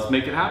season. Let's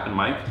make it happen,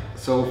 Mike.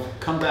 So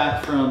come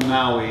back from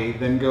Maui,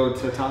 then go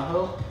to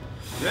Tahoe?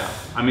 Yeah.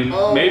 I mean,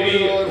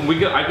 maybe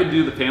I could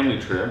do the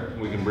family trip.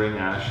 We can bring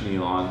Ash and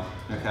Elon.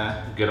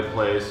 Okay. Get a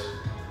place.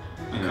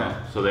 You know,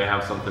 so they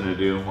have something to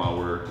do while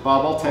we're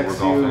Bob, I'll text you.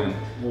 Golfing.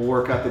 We'll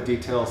work out the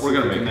details. We're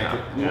gonna make it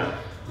happen. Yeah.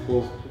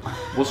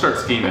 We'll start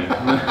scheming.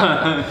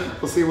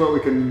 We'll see what we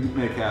can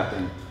make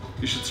happen.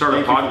 You should start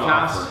a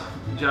podcast,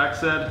 Jack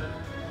said.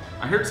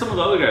 I heard some of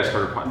the other guys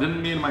start a podcast.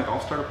 Didn't me and Mike all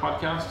start a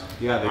podcast?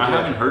 Yeah, they did. I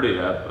haven't heard it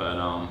yet, but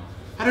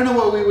I don't know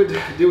what we would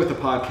do with the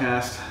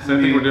podcast.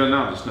 Same thing we're doing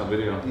now, just no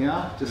video.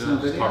 Yeah, just no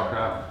video. Just talk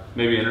crap.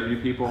 Maybe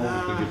interview people. We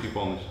could get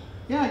people on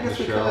Yeah, I guess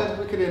we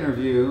could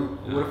interview.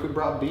 Yeah. What if we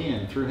brought B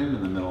in, threw him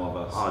in the middle of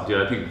us? Oh,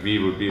 dude, I think B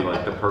would be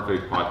like the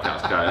perfect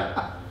podcast guy.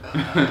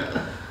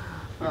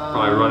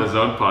 Probably run his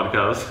own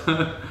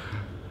podcast.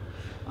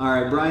 All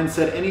right, Brian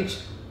said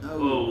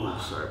Oh,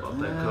 sorry about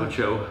that,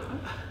 Cocho.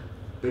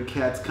 Big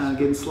Cat's kind of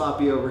getting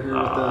sloppy over here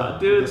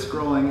with the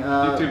scrolling.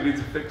 YouTube needs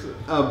to fix it.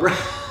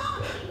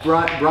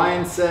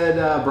 Brian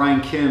said, Brian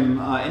Kim,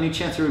 any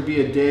chance there would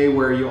be a day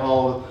where you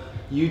all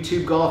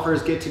YouTube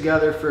golfers get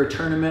together for a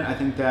tournament? I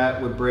think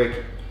that would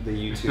break the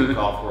YouTube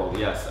golf world.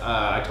 Yes,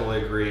 I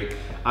totally agree.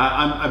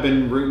 I've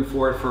been rooting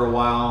for it for a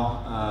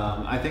while.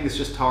 I think it's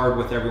just hard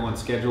with everyone's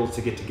schedules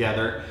to get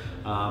together.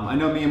 I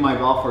know me and my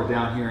golf are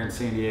down here in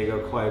San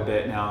Diego quite a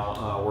bit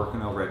now,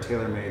 working over at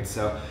TaylorMade.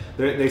 So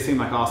they seem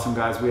like awesome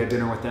guys. We had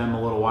dinner with them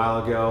a little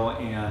while ago,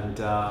 and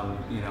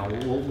you know,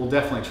 we'll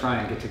definitely try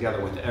and get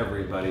together with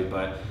everybody.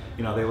 But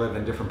you know, they live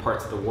in different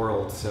parts of the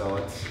world, so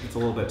it's a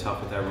little bit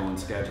tough with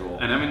everyone's schedule.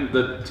 And I mean,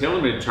 the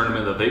TaylorMade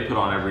tournament that they put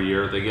on every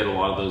year, they get a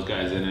lot of those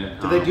guys in it.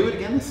 Did they do it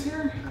again this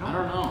year? I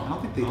don't know. I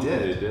don't think they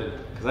did. They did.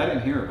 Because I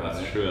didn't hear about it.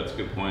 That's true. That's a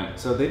good point.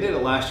 So they did it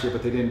last year,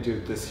 but they didn't do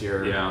it this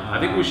year. Yeah,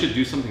 I think we should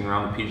do something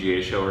around the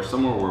PGA show or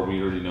somewhere where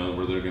we already know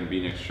where they're going to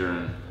be next year.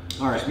 And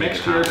all right,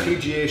 next year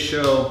PGA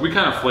show. We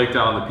kind of flaked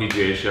out on the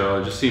PGA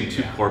show. It just seemed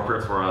too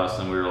corporate for us,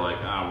 and we were like,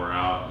 we're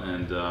out.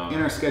 And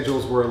our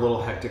schedules were a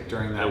little hectic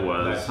during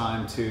that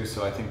time too,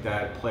 so I think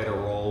that played a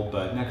role.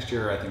 But next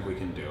year, I think we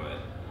can do it.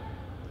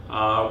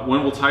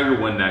 When will Tiger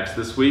win next?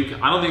 This week?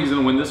 I don't think he's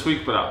going to win this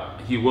week,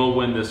 but he will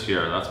win this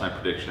year. That's my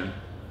prediction.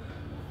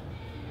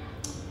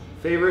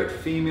 Favorite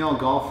female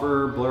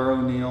golfer, Blair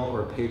O'Neill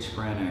or Paige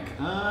Spiranac?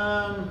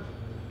 I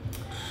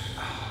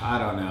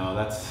don't know.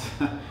 That's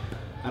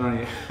I don't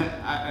even.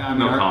 I mean,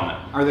 no comment.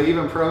 Are they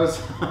even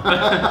pros?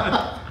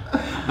 I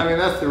mean,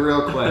 that's the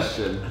real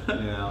question. You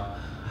know.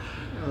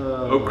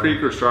 Oak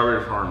Creek or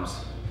Strawberry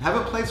Farms?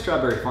 Haven't played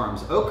Strawberry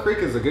Farms. Oak Creek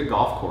is a good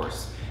golf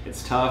course.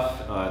 It's tough.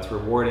 It's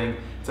rewarding.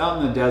 It's out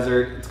in the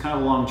desert. It's kind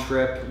of a long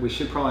trip. We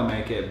should probably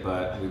make it,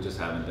 but we just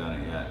haven't done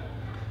it yet.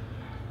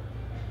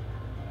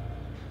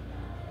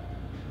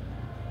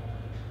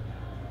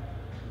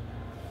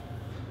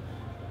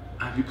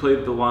 Have you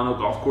played the Lano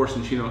Golf Course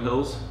in Chino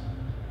Hills?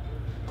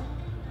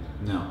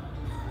 No.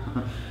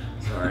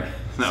 Sorry.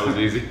 That was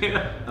easy.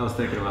 I was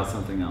thinking about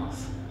something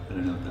else. I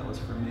didn't know if that was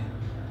for me.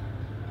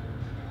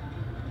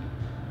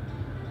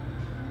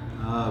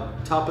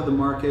 Top of the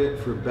market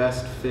for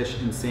best fish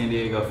in San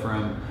Diego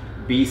from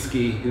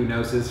B-Ski, who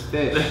knows his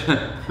fish.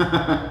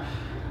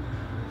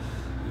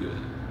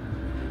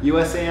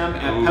 USAM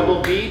at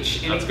Pebble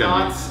Beach. Any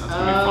thoughts? That's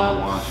gonna be fun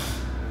to watch.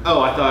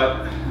 Oh, I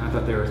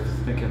thought they were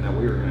thinking that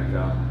we were gonna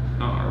go.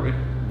 Oh, are we?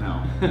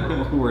 No,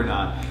 we're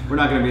not. We're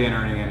not going to be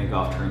entering any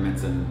golf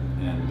tournaments and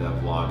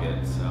vlog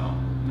it, so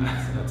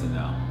that's a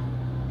no.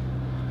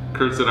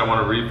 Kurt said I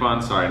want a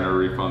refund. Sorry, no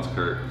refunds,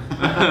 Kurt.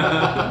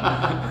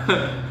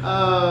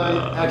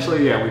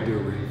 Actually, yeah, we do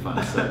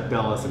refunds, so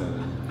don't listen to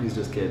him. He's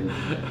just kidding.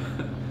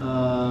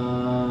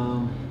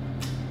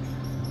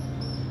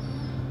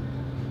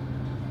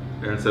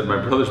 Aaron said my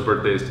brother's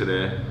birthday is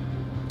today.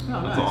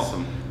 Oh, that's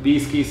awesome.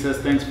 B-Ski says,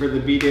 thanks for the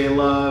B-Day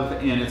love,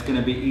 and it's going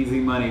to be easy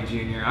money,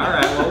 Junior. All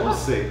right, well, we'll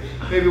see.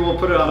 Maybe we'll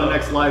put it on the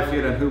next live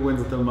feed on who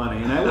wins the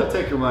money. And I will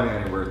take your money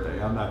on your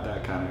birthday. I'm not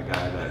that kind of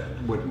guy that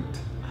wouldn't.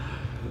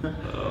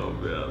 Oh,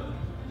 man.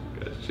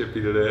 Got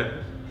chippy today.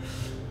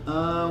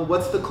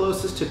 What's the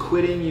closest to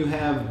quitting you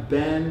have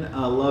been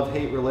a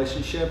love-hate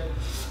relationship?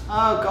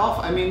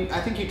 Golf, I mean, I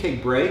think you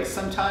take breaks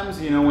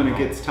sometimes, you know, when it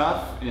gets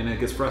tough and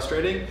it gets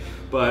frustrating.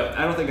 But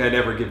I don't think I'd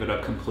ever give it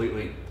up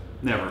completely.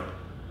 Never.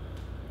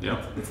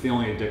 Yeah, it's the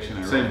only addiction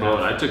I Same boat.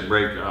 I took a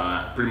break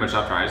pretty much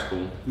after high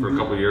school for a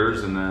couple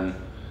years, and then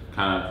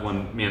kind of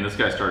when me and this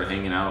guy started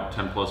hanging out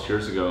 10 plus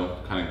years ago,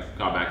 kind of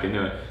got back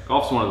into it.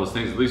 Golf's one of those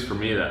things, at least for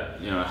me, that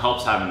it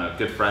helps having a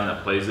good friend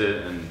that plays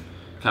it and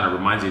kind of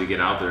reminds you to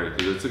get out there,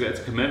 because it's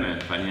a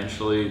commitment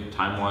financially,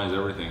 time-wise,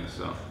 everything.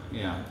 So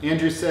yeah,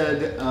 Andrew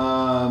said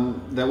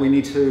that we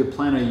need to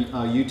plan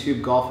a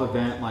YouTube golf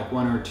event like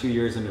 1 or 2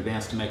 years in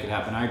advance to make it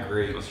happen. I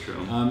agree. That's true.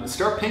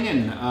 Start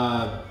pinging,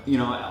 all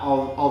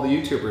the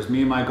YouTubers.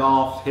 Me and My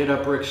Golf. Hit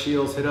up Rick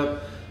Shields. Hit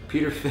up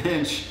Peter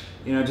Finch.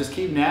 Just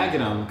keep nagging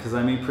them, because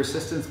I mean,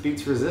 persistence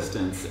beats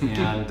resistance,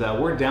 and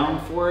we're down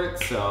for it.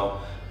 So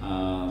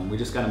we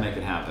just got to make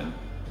it happen.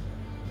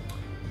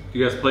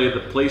 You guys play the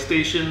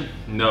PlayStation?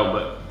 No,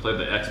 but play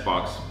the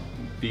Xbox,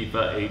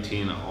 FIFA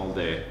 18 all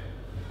day.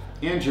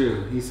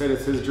 Andrew, he said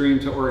it's his dream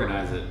to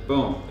organize it.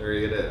 Boom, there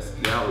it is.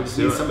 Yeah, we just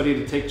need somebody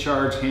to take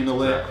charge,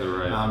 handle it. Exactly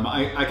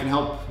right. I can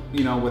help,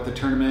 with the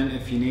tournament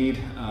if you need.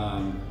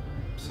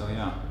 So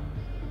yeah.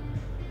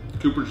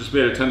 Cooper just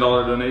made a $10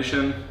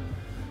 donation.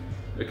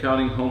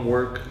 Accounting,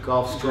 homework,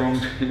 golf strong.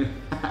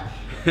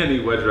 Any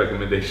wedge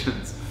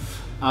recommendations?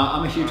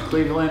 I'm a huge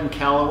Cleveland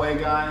Callaway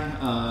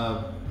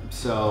guy.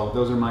 So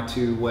those are my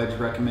 2 wedge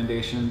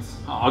recommendations.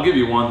 I'll give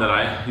you one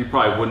that you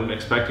probably wouldn't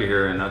expect to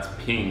hear, and that's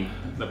Ping.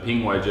 The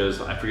Ping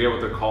wedges. I forget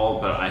what they're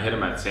called, but I hit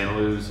them at Santa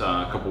Luz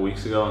a couple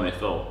weeks ago, and they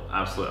felt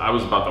absolutely. I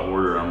was about to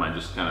order them. I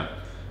just kind of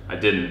I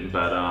didn't,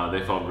 but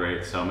they felt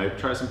great. So maybe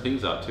try some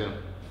pings out too.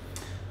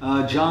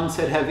 John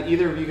said, have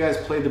either of you guys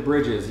played the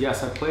bridges?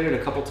 Yes, I played it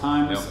a couple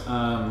times.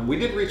 Yep. We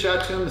did reach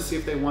out to them to see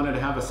if they wanted to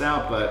have us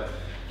out, but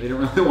they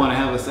didn't really want to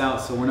have us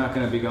out, so we're not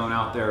going to be going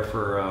out there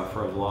for a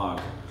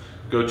vlog.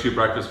 Go to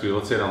breakfast food.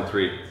 Let's say it on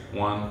 3.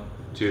 1,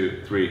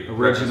 2, 3.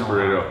 Original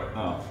burrito.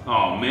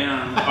 Oh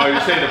man. Oh, you're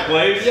saying the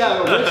place?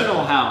 Yeah,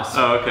 Original House.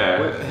 Oh, okay.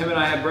 Him and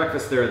I had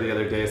breakfast there the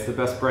other day. It's the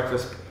best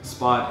breakfast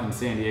spot in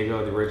San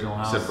Diego, the Original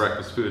House. You said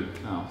breakfast food.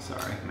 Oh,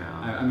 sorry. No.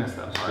 I missed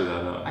that part.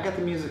 I got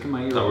the music in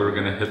my ear. I thought we were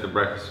going to hit the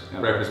breakfast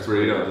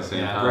burrito at the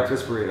same time. Yeah,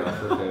 breakfast burrito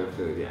for favorite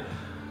food, yeah.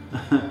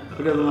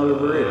 Who doesn't love a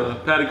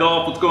burrito? Patty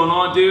Golf, what's going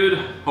on, dude?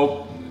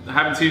 I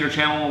haven't seen your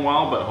channel in a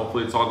while, but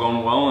hopefully it's all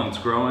going well and it's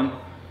growing.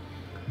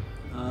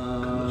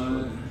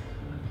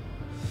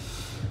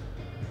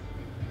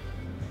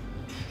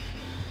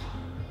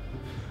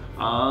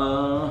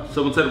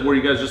 Someone said, were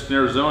you guys just in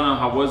Arizona?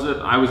 How was it?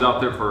 I was out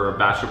there for a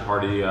bachelor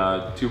party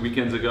 2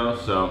 weekends ago,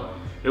 so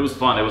it was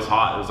fun. It was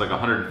hot. It was like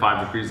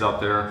 105 degrees out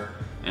there,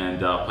 and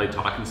played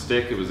talking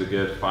stick. It was a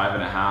good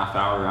 5.5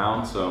 hour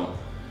round, so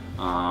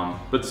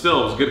but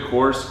still, it was a good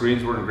course.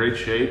 Greens were in great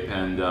shape,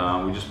 and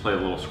we just played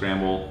a little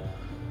scramble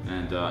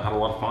and had a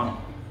lot of fun.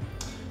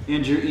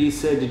 Andrew E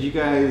said, did you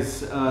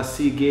guys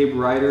see Gabe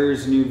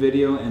Ryder's new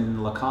video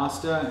in La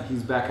Costa?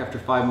 He's back after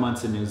 5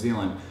 months in New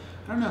Zealand.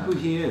 I don't know who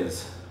he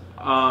is.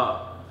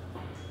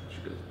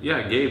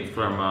 Yeah, Gabe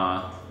from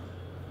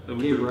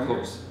Gabe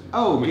Ryder's.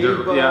 Oh,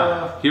 Gabe.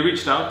 Yeah, he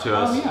reached out to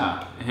us. Oh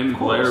yeah. Him and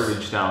Blair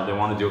reached out. They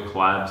want to do a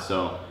collab,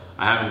 so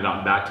I haven't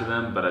gotten back to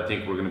them, but I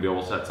think we're going to be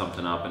able to set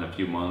something up in a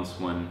few months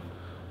when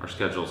our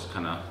schedules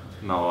kind of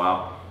mellow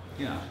out.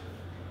 Yeah.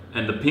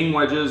 And the ping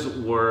wedges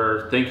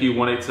were, thank you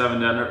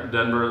 187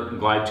 Denver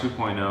Glide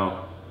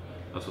 2.0.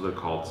 That's what they're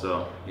called,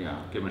 so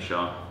yeah, give them a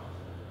shot.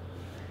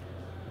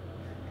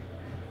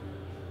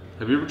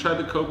 Have you ever tried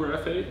the Cobra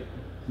F8?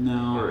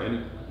 No. Or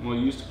any? Well,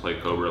 you used to play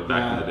Cobra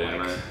back in the day,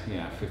 right?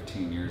 Yeah,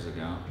 15 years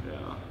ago.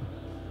 Yeah.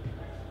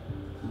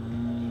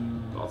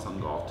 Thoughts on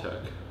Golf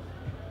Tech?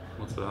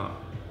 What's that?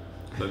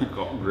 Is that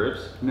golf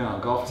grips? No,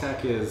 Golf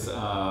Tech is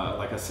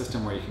like a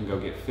system where you can go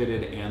get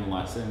fitted and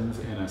lessons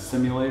in a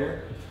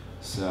simulator.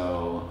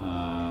 So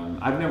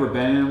I've never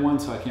been in one,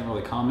 so I can't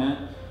really comment.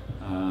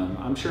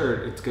 I'm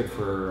sure it's good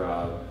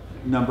for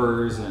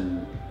numbers,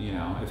 and you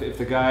know, if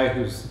the guy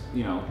who's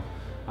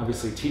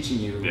obviously teaching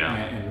you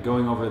and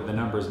going over the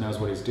numbers knows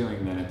what he's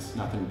doing, then it's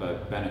nothing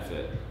but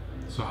benefit.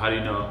 So how do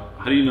you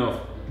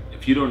know?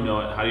 If you don't know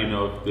it, how do you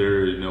know if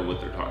they know what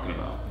they're talking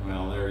about?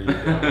 Well, there you go.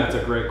 That's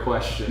a great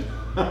question.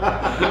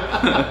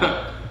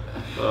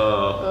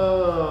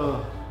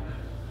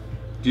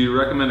 Do you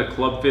recommend a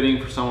club fitting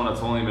for someone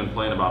that's only been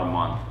playing about a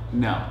month?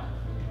 No.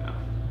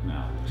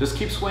 Just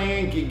keep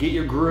swinging, get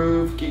your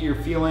groove, get your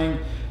feeling,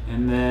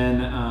 and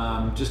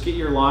then just get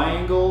your lie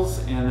angles,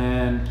 and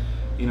then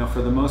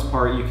for the most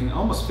part you can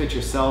almost fit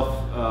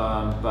yourself,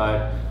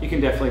 but you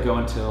can definitely go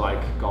into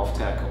like Golf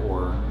Tech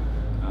or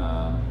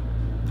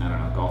I don't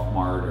know, Golf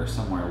Mart or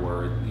somewhere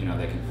where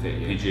they can fit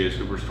you. PGA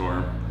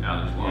Superstore.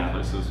 Yeah, there's a lot of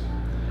places.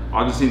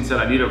 Augustine said,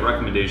 I need a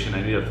recommendation.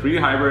 I need a 3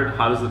 hybrid.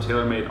 How does the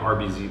TaylorMade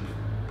RBZ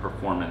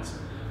performance?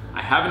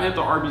 I haven't hit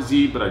the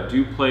RBZ, but I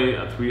do play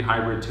a 3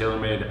 hybrid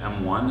TaylorMade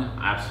M1.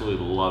 I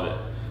absolutely love it.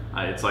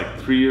 It's like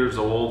 3 years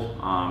old.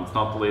 It's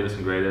not the latest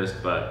and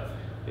greatest, but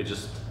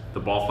the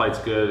ball flight's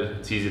good.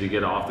 It's easy to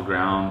get off the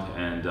ground,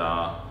 and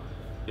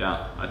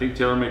yeah, I think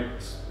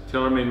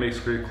TaylorMade makes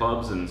great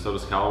clubs, and so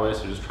does Callaway.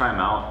 So just try them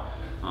out.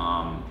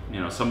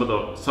 Some of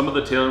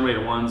the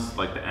TaylorMade ones,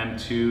 like the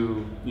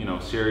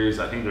M2 series,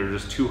 I think they're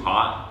just too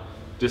hot.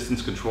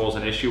 Distance control is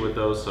an issue with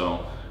those,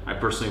 so I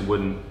personally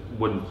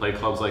wouldn't play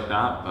clubs like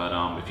that. But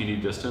if you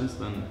need distance,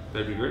 then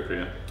that'd be great for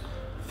you.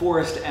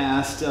 Forrest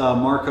asked,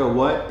 Marco,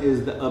 what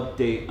is the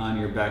update on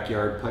your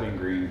backyard putting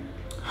green?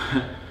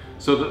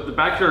 So the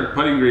backyard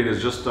putting green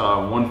is just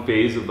one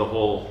phase of the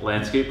whole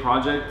landscape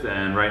project,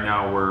 and right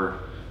now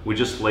we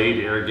just laid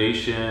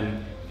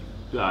irrigation,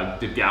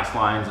 did gas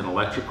lines and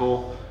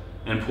electrical,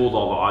 and pulled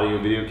all the audio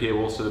video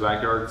cables to the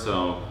backyard.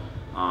 So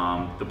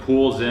the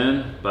pool's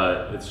in,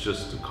 but it's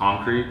just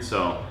concrete.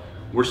 So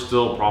we're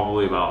still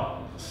probably about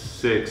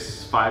 5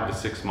 to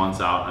 6 months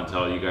out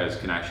until you guys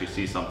can actually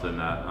see something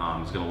that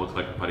is going to look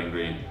like a putting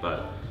green.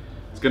 But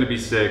it's going to be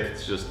sick.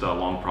 It's just a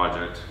long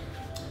project.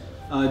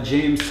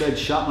 James said,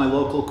 shot my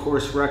local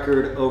course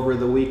record over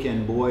the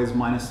weekend, boys,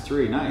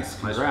 -3. Nice,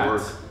 congrats. Nice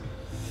work.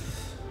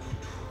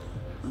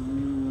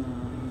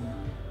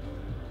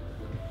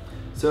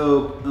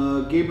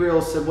 So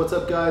Gabriel said, what's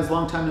up guys,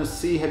 long time no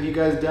see. Have you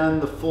guys done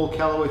the full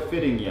Callaway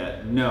fitting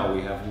yet? No,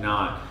 we have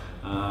not.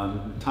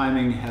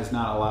 Timing has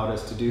not allowed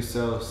us to do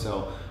so,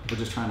 so we're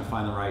just trying to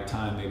find the right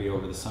time, maybe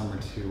over the summer,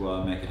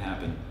 to make it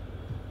happen.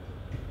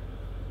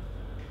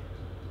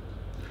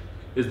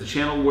 Is the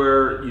channel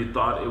where you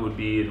thought it would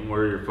be and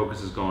where your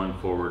focus is going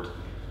forward?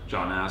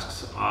 John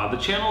asks. The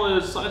channel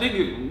is, I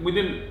think we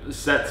didn't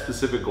set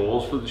specific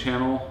goals for the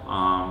channel.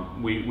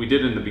 We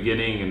did in the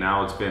beginning, and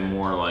now it's been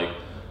more like,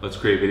 let's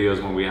create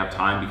videos when we have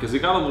time, because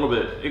it got a little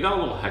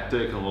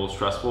hectic and a little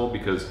stressful,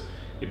 because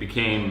it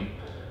became,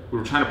 we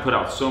were trying to put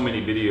out so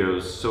many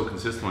videos so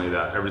consistently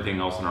that everything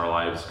else in our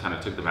lives kind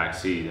of took the back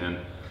seat. And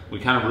we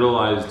kind of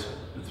realized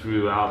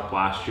throughout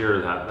last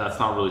year that that's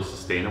not really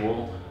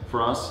sustainable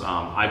for us.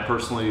 I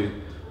personally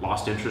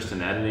lost interest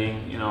in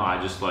editing. You know,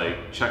 I just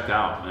like checked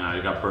out and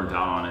I got burnt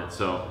out on it.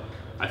 So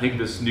I think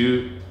this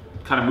new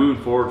kind of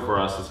moving forward for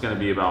us is going to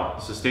be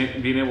about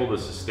being able to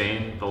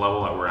sustain the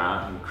level that we're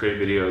at and create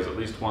videos at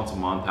least once a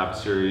month, have a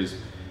series,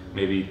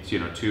 maybe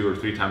 2 or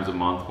 3 times a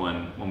month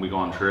when we go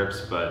on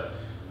trips. But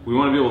we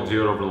want to be able to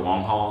do it over the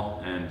long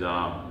haul, and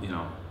you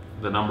know,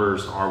 the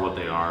numbers are what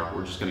they are.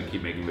 We're just going to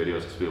keep making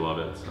videos because we love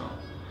it. So.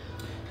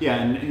 Yeah,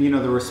 and you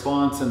know, the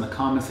response and the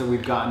comments that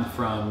we've gotten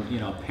from, you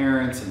know,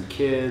 parents and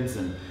kids,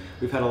 and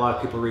we've had a lot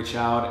of people reach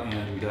out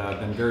and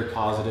been very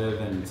positive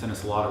and sent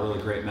us a lot of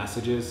really great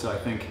messages. So I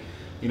think,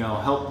 you know,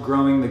 help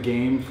growing the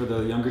game for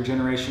the younger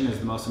generation is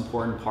the most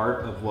important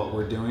part of what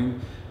we're doing.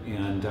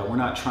 And we're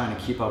not trying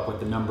to keep up with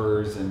the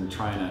numbers and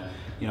trying to,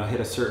 you know, hit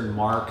a certain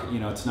mark. You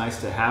know, it's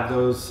nice to have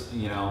those,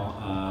 you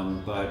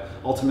know, but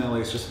ultimately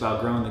it's just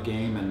about growing the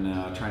game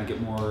and trying to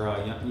get more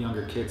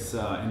younger kids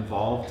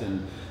involved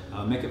and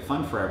make it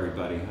fun for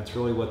everybody. That's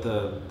really what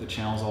the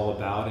channel's all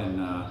about.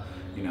 And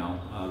you know,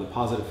 the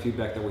positive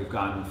feedback that we've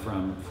gotten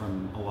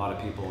from a lot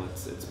of people,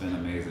 it's been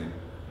amazing.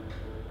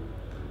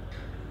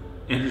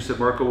 Andrew said,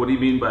 Marco, what do you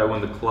mean by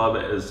when the club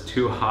is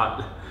too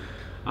hot?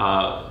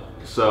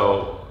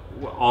 So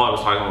all I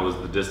was talking about was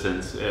the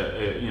distance.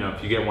 You know,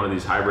 if you get one of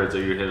these hybrids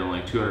that you're hitting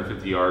like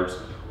 250 yards,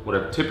 what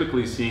I've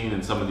typically seen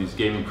in some of these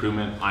game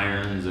improvement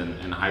irons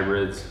and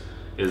hybrids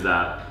is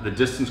that the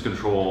distance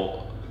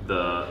control,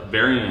 the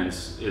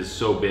variance is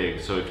so big.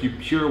 So if you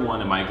pure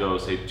one, it might go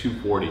say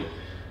 240,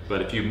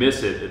 but if you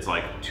miss it, it's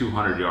like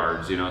 200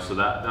 yards. You know, so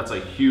that's a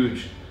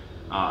huge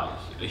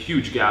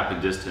gap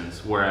in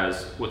distance.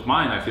 Whereas with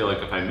mine, I feel like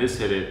if I miss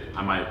hit it,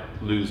 I might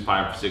lose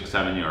 5, 6,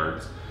 7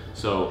 yards.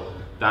 So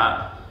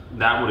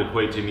that would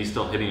equate to me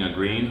still hitting a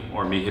green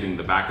or me hitting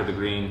the back of the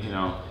green. You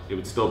know, it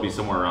would still be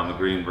somewhere around the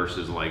green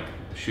versus like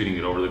shooting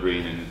it over the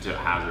green and into a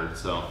hazard.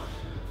 So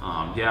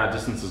yeah,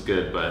 distance is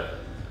good, but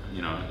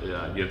you know,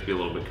 you have to be a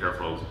little bit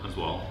careful as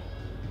well.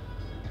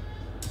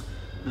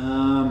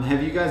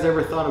 Have you guys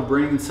ever thought of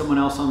bringing someone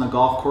else on the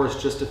golf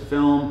course just to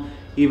film,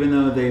 even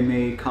though they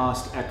may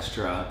cost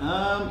extra?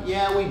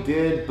 Yeah, we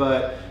did,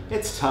 but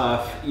it's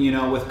tough. You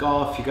know, with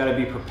golf, you got to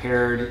be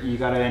prepared. You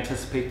got to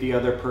anticipate the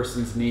other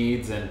person's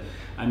needs. And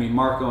I mean,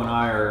 Marco and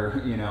I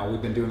are, you know,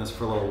 we've been doing this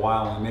for a little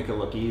while and we make it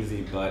look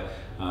easy, but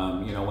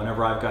you know,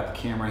 whenever I've got the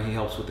camera, he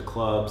helps with the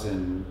clubs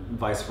and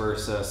vice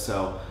versa.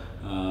 So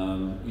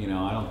you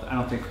know, I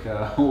don't think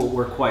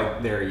we're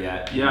quite there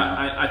yet.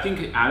 Yeah, I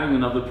think adding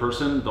another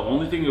person, the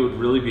only thing it would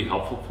really be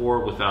helpful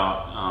for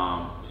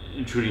without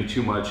intruding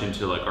too much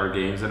into like our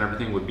games and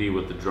everything would be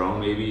with the drone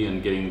maybe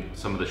and getting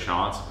some of the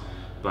shots.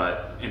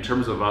 But in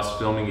terms of us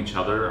filming each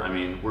other, I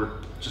mean, we're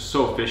just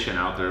so efficient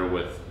out there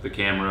with the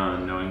camera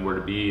and knowing where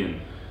to be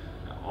and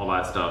all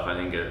that stuff. I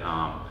think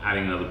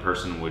adding another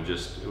person would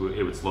just,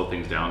 it would slow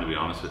things down, to be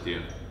honest with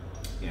you.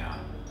 Yeah.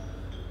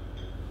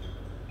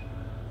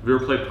 Have you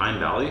ever played Pine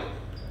Valley?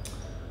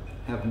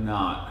 Have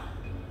not.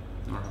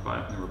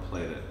 Never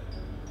played it.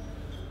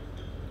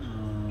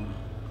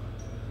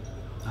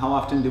 How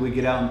often do we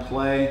get out and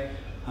play?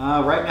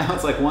 Right now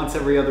it's like once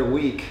every other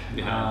week.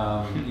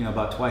 Yeah. You know,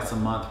 about twice a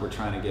month we're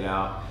trying to get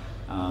out.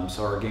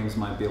 So our games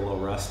might be a little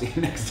rusty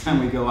next time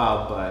we go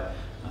out, but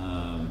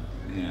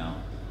you know,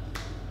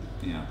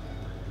 yeah.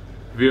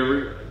 Have you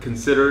ever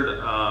considered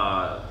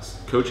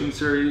coaching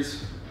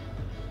series?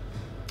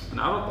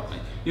 No,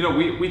 you know,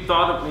 we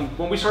thought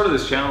when we started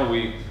this channel,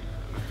 we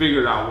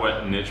figured out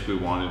what niche we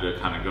wanted to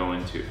kind of go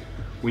into.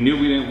 We knew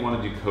we didn't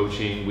want to do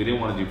coaching. We didn't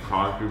want to do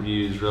product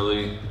reviews,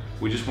 really.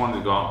 We just wanted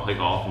to go out and play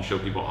golf and show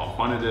people how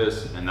fun it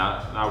is, and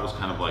that was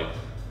kind of like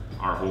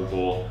our whole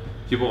goal.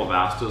 People have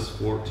asked us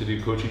to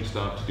do coaching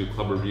stuff, to do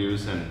club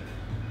reviews, and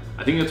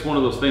I think it's one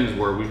of those things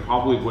where we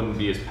probably wouldn't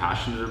be as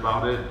passionate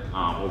about it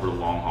over the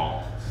long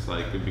haul. It's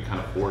like it'd be kind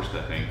of forced,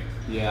 I think.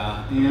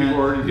 Yeah, and people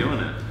are already doing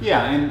it.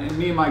 Yeah, and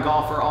me and my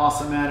golf are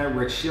awesome at it.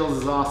 Rick Shields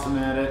is awesome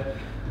at it.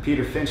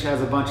 Peter Finch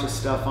has a bunch of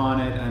stuff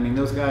on it. I mean,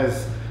 those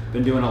guys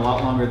been doing a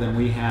lot longer than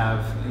we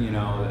have. You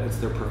know, it's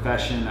their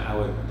profession. I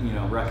would, you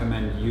know,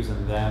 recommend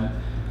using them.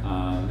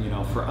 You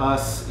know, for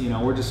us, you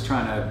know, we're just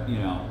trying to, you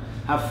know,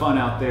 have fun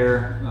out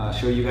there,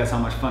 show you guys how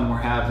much fun we're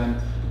having,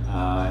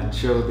 and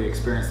show the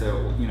experience that,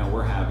 you know,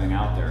 we're having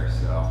out there.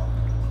 So,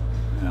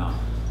 you know.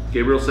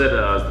 Gabriel said,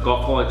 is the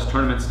Golfholics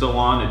tournament still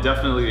on? It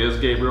definitely is,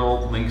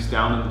 Gabriel. Links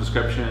down in the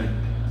description.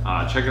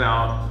 Check it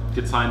out.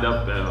 Get signed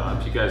up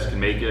if you guys can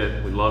make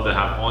it. We'd love to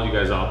have all you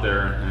guys out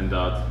there, and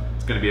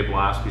it's going to be a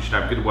blast. We should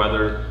have good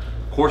weather.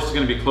 The course is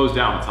going to be closed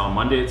down. It's on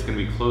Monday. It's going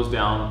to be closed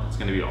down. It's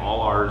going to be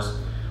all ours.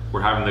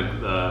 We're having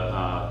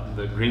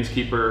the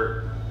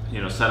greenskeeper,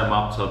 you know, set them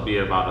up to be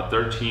about a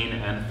 13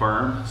 and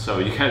firm. So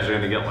you guys are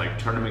going to get like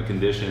tournament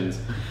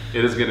conditions.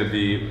 It's going to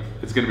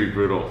be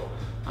brutal.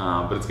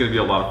 But it's going to be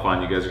a lot of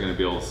fun. You guys are going to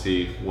be able to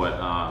see what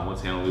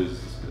Santa Luz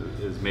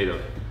is made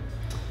of.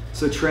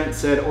 So Trent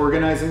said,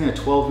 organizing a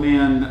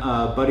 12-man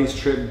buddies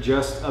trip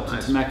just up to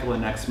Temecula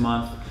next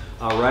month,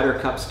 Ryder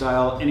Cup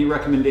style. Any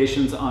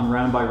recommendations on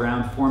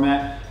round-by-round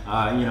format?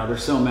 You know,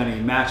 there's so many.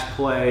 Match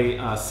play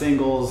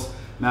singles,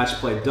 match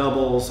play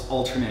doubles,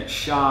 alternate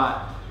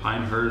shot.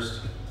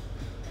 Pinehurst.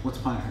 What's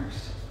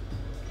Pinehurst?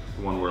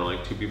 The one where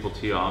like 2 people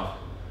tee off,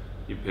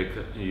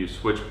 you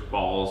switch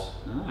balls,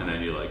 and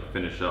then you like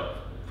finish up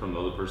from the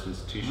other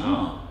person's tee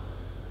shot.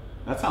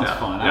 That sounds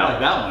fun. I like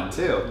that one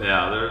too.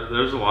 Yeah,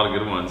 there's a lot of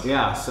good ones.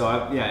 Yeah,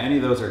 so yeah, any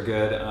of those are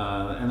good,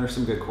 and there's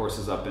some good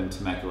courses up in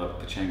Temecula.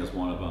 Pachanga's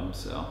one of them.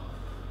 So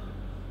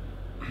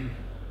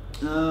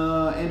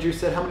Andrew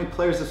said, how many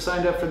players have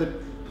signed up for the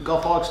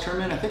Golfholics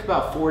tournament? I think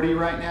about 40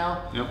 right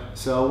now. Yep.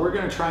 So we're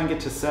going to try and get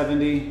to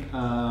 70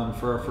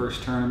 for our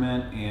first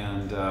tournament,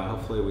 and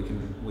hopefully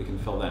we can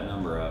fill that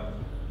number up.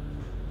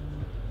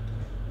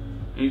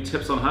 Any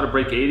tips on how to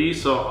break 80?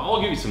 So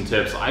I'll give you some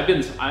tips. I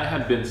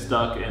had been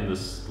stuck in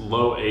this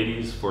low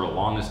 80s for the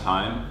longest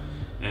time,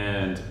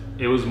 and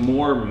it was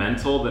more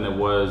mental than it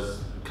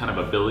was kind of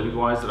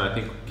ability-wise that I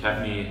think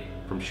kept me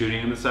from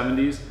shooting in the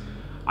 70s.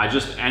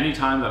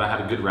 Anytime that I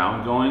had a good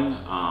round going,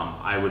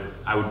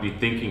 I would be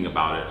thinking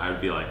about it. I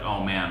would be like,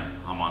 oh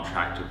man, I'm on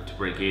track to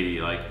break 80,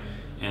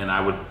 and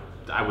I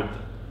would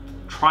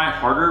try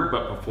harder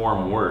but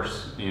perform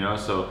worse, you know.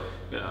 So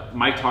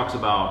Mike talks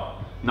about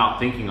not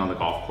thinking on the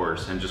golf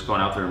course and just going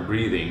out there and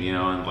breathing, you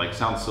know, and like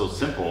sounds so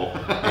simple.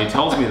 And he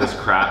tells me this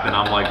crap, and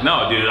I'm like,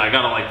 no, dude, I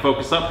gotta like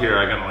focus up here.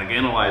 I gotta like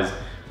analyze.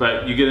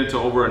 But you get into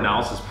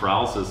over-analysis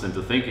paralysis,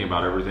 into thinking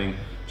about everything.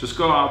 Just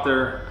go out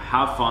there,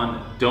 have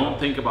fun, don't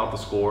think about the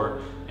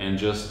score, and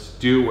just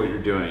do what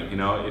you're doing. You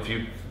know, if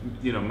you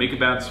make a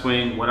bad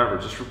swing, whatever,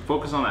 just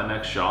focus on that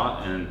next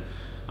shot and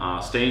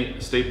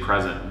stay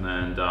present.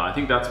 And I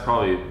think that's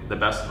probably the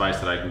best advice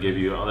that I can give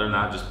you. Other than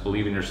that, just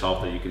believe in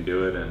yourself that you can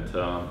do it,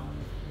 and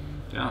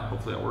yeah,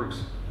 hopefully that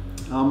works.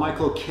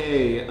 Michael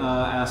K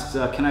asks,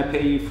 can I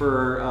pay you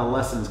for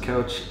lessons,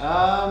 coach?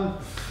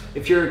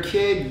 If you're a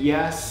kid,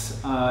 yes.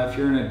 If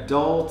you're an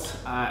adult,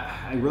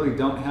 I really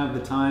don't have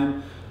the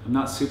time. I'm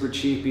not super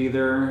cheap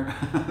either.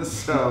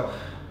 So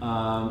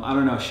I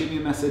don't know, shoot me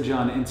a message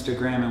on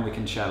Instagram and we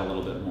can chat a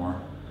little bit more.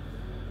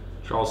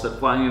 Charles said,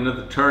 flying into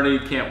the tourney,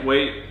 can't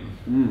wait.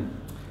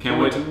 Can't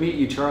wait to meet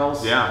you,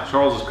 Charles. Yeah,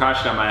 Charles is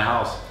crashing at my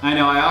house. I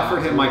know, I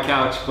offered him my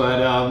couch,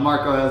 but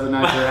Marco has a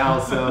nicer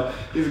house, so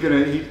he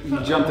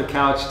jumped the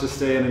couch to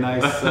stay in a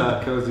nice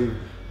cozy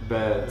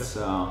bed.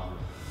 So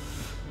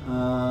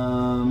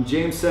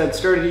James said,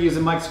 started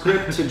using Mike's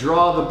grip to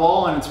draw the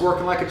ball, and it's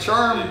working like a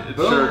charm. It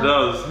sure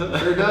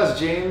does. Sure does,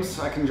 James.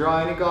 I can draw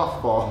any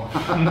golf ball.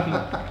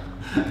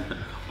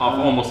 Off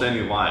almost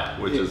any line,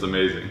 which is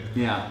amazing.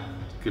 Yeah.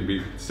 Could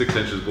be 6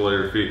 inches below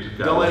your feet.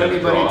 Don't let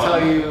anybody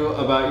tell you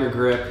about your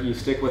grip. You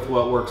stick with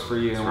what works for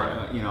you. That's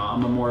right. You know,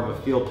 I'm more of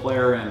a field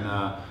player, and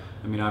I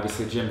mean,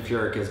 obviously Jim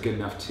Furyk is good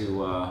enough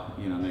to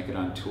make it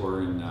on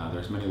tour, and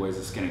there's many ways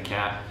to skin a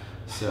cat.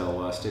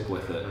 So stick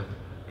with it.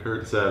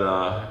 Kurt said,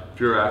 if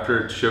you're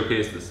after to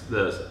showcase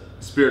the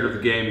spirit of the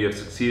game, you have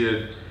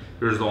succeeded.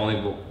 Here's the only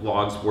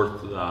vlogs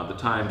worth the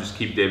time. Just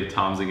keep David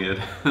Tomsing it.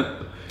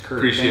 Kurt,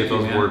 appreciate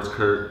those words,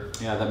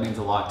 Kurt. Yeah, that means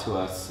a lot to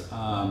us.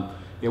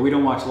 Yeah, we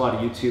don't watch a lot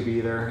of YouTube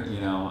either. You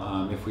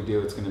know, if we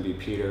do, it's going to be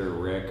Peter, or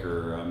Rick,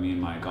 or me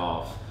and my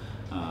golf.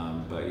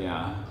 But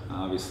yeah,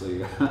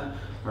 obviously,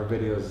 our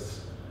videos,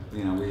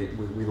 you know,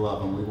 we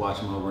love them. We watch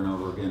them over and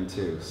over again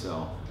too.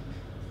 So.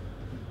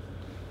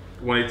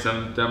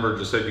 187 Denver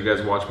just said you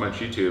guys watch much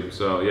YouTube.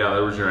 So yeah,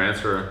 that was your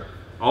answer.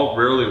 I'll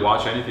rarely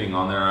watch anything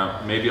on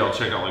there. Maybe I'll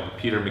check out like a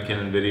Peter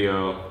McKinnon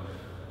video.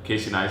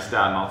 Casey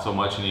Neistat, not so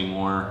much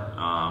anymore.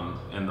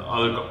 And the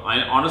other,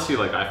 honestly,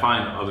 like I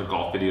find other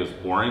golf videos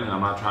boring, and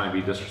I'm not trying to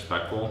be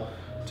disrespectful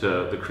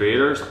to the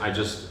creators.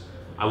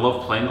 I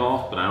love playing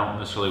golf, but I don't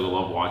necessarily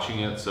love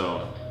watching it.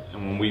 So,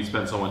 and when we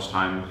spend so much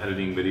time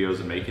editing videos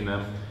and making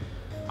them,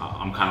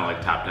 I'm kind of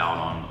like tapped out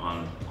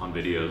on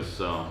videos.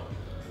 So,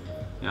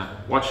 yeah,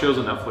 watch shows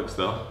on Netflix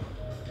though.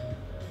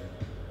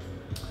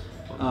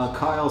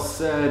 Kyle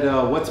said,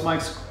 what's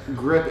Mike's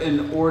grip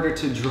in order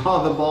to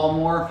draw the ball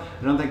more?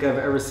 I don't think I've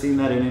ever seen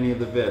that in any of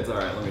the vids. All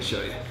right, let me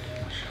show you.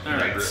 All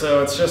right,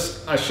 so it's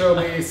just, I show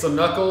me some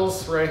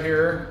knuckles right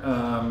here.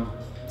 And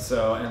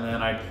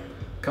then I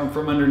come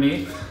from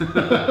underneath.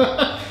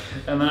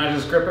 And then I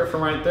just grip it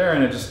from right there,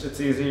 and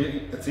it's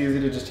easy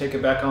to just take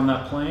it back on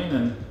that plane,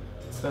 and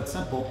it's that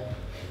simple.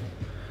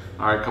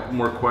 All right, a couple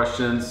more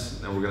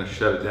questions, and we're gonna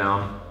shut it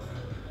down.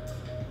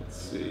 Let's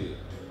see.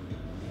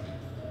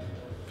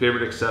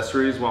 Favorite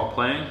accessories while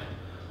playing?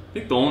 I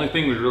think the only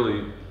thing we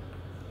really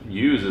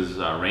use is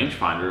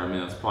rangefinder. I mean,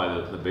 that's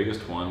probably the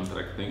biggest one that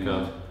I can think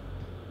of.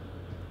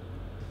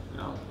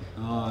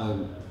 Yeah.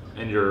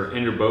 And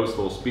your Bose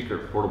little speaker,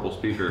 portable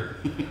speaker.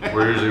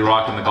 We're usually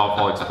rocking the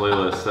Golfholics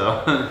playlist,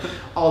 so.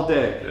 All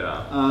day.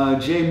 Yeah.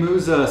 Jay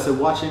Musa said,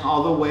 watching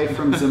all the way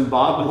from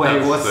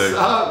Zimbabwe. What's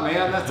up,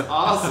 man? That's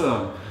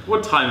awesome.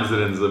 What time is it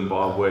in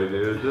Zimbabwe,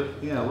 dude?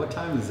 Yeah, what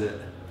time is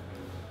it?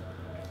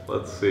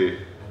 Let's see.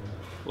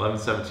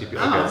 11:17.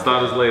 Okay, it's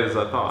not as late as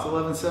I thought.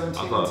 It's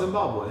 11:17 in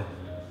Zimbabwe.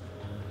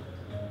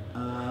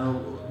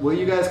 Will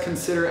you guys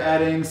consider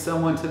adding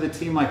someone to the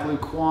team like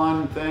Luke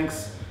Kwan?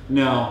 Thanks.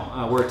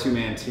 No, we're a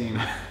two-man team,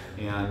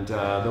 and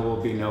there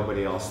will be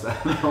nobody else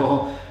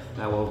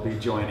that will be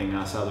joining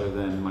us other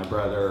than my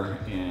brother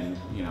and,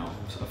 you know,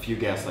 a few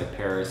guests like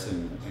Paris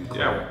and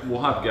Claire. Yeah,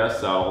 we'll have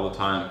guests out all the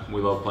time.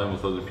 We love playing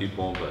with other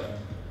people, but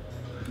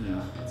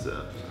yeah, that's it.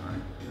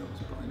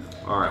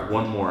 Sorry. All right,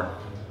 one more.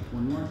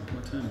 One more?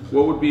 What time?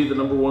 What would be the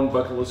 #1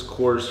 bucket list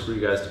course for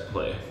you guys to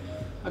play?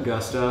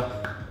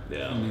 Augusta.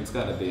 Yeah. I mean, it's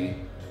got to be.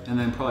 And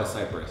then probably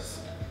Cyprus.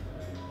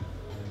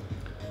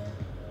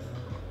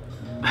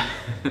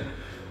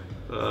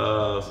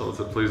 Someone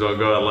said, please don't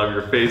go. I love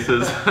your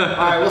faces. All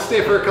right, we'll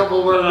stay for a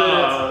couple more minutes.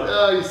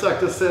 Oh, you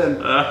sucked us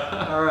in.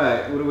 All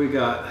right, what do we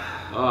got?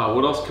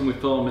 What else can we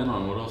fill them in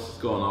on? What else is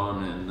going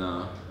on in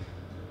our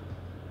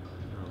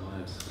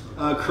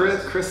lives?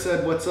 Chris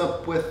said, what's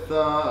up with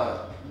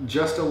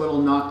just a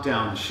little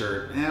knockdown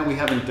shirt? We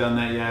haven't done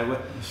that yet.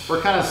 We're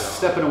kind of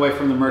stepping away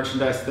from the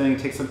merchandise thing. It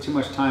takes up too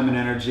much time and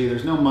energy.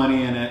 There's no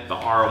money in it. The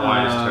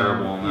ROI is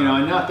terrible. You know,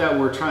 and not that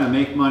we're trying to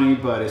make money,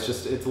 but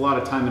it's a lot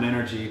of time and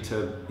energy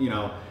to, you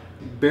know,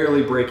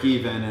 barely break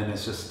even, and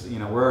it's just, you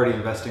know, we're already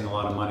investing a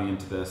lot of money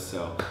into this,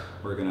 so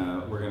we're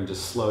gonna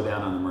just slow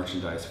down on the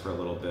merchandise for a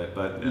little bit.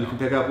 But you can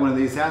pick up one of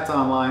these hats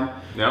online,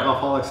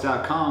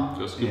 Golfholics.com.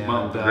 Just keep them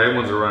up. The great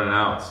ones are running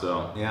out,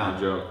 so yeah, no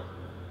joke.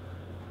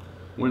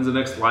 When's the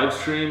next live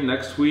stream?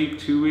 Next week,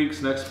 2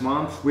 weeks, next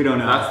month? We don't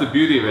know. That's the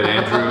beauty of it,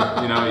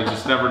 Andrew. You know, you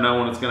just never know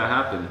when it's gonna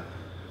happen.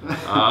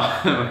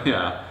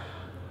 Yeah,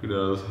 who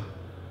knows?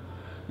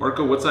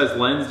 Marco, what size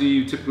lens do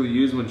you typically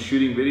use when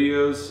shooting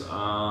videos?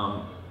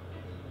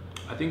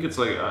 I think it's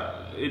like,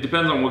 it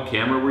depends on what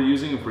camera we're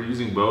using. If we're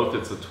using both,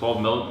 it's a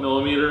 12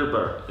 millimeter,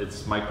 but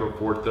it's micro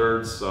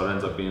 4/3, so it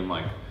ends up being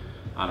like,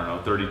 I don't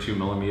know, 32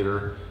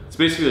 millimeter. It's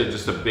basically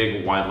just a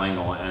big wide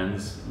angle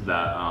lens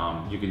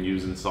that you can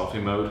use in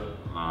selfie mode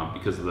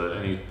because of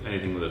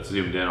anything that's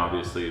zoomed in,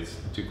 obviously it's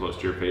too close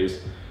to your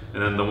face.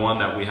 And then the one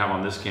that we have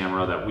on this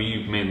camera that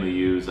we mainly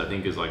use, I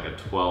think is like a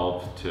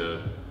 12 to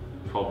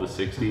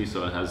 60,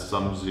 so it has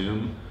some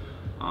zoom,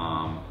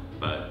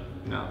 but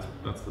yeah,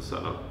 that's the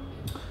setup.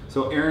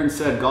 So Aaron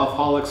said,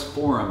 Golfholics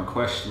forum, ?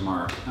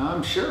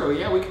 Sure,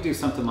 yeah, we could do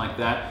something like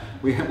that.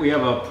 We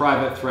have a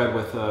private thread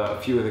with a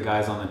few of the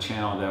guys on the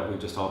channel that we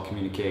just all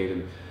communicate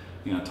and,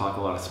 you know, talk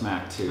a lot of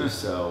smack too.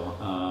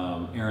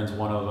 So Aaron's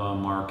one of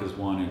them, Mark is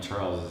one, and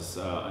Charles is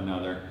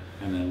another,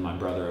 and then my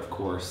brother, of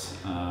course.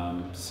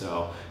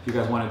 So if you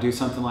guys want to do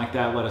something like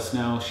that, let us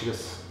know. Shoot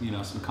us, you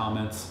know, some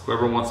comments.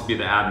 Whoever wants to be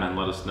the admin,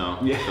 let us know.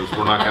 Yeah, because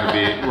we're not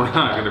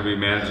going to be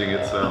managing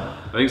it. So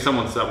I think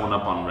someone set one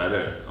up on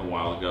Reddit a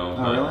while ago,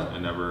 but really?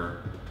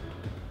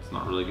 it's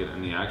not really getting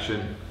any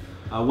action.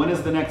 When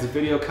is the next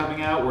video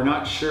coming out? We're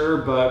not sure,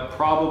 but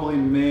probably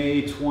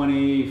May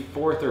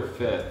 24th or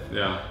 5th.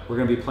 Yeah. We're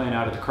going to be playing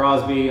out at the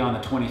Crosby on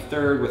the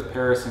 23rd with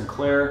Paris and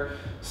Claire.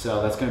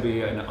 So that's going to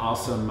be an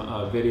awesome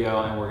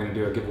video, and we're going to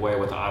do a giveaway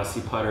with the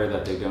Odyssey putter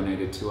that they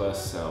donated to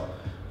us. So,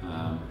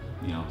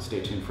 you know, stay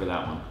tuned for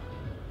that one.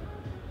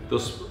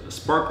 Those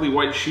sparkly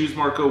white shoes,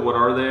 Marco, what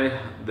are they?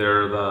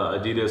 They're the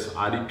Adidas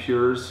Adi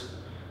Pures.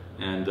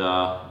 And,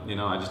 you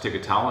know, I just take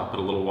a towel and put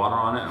a little water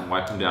on it and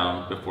wipe them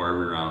down before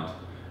every round.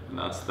 And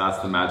that's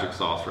the magic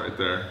sauce right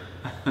there.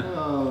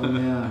 Oh,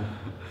 man.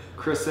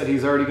 Chris said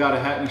he's already got a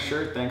hat and a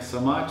shirt. Thanks so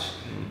much.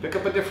 Pick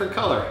up a different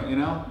color, you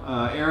know.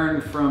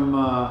 Aaron from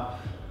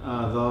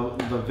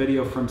the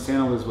video from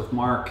Santa Luz with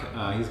Mark,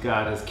 he's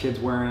got his kids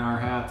wearing our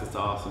hats. It's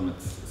awesome.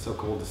 It's so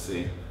cool to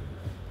see.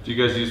 Do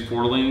you guys use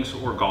 4Links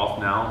or Golf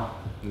Now?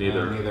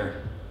 Neither.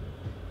 Neither.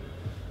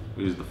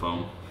 We use the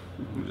phone.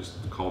 We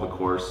just call the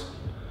course.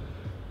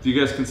 Do you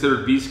guys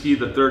consider Bisky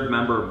the third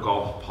member of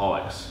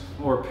Golfholics?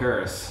 Or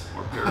Paris.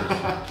 Or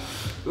Paris.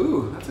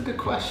 Ooh, that's a good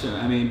question.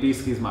 I mean,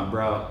 Bisky's my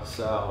bro,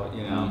 so,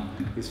 you know,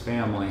 he's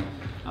family.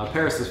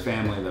 Paris is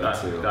family, though,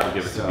 too. Gotta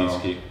give it to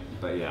Bisky.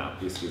 But yeah,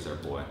 Bisky's our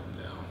boy.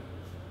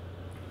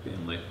 Yeah.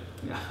 Family.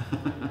 Yeah.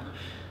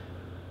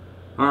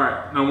 All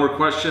right, no more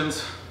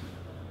questions.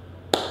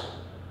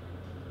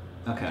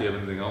 Okay. Do you have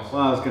anything else?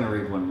 Well, I was going to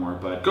read one more,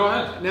 but... Go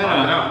ahead.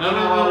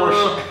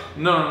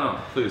 No,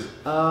 please.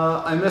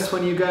 I miss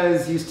when you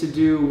guys used to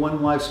do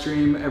one live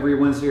stream every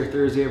Wednesday or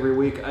Thursday every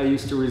week. I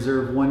used to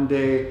reserve one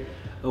day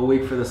a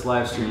week for this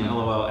live stream.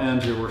 LOL.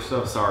 Andrew, we're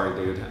so sorry,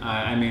 dude.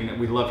 I mean,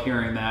 we love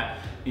hearing that,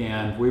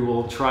 and we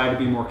will try to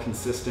be more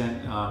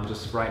consistent.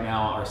 Just right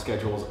now, our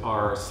schedules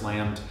are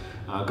slammed.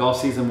 Golf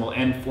season will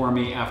end for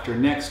me after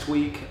next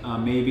week,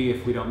 maybe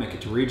if we don't make it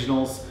to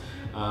regionals.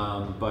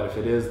 But if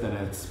it is, then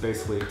it's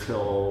basically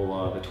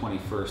till the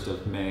 21st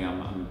of May.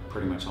 I'm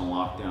pretty much on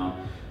lockdown,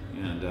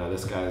 and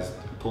this guy's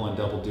pulling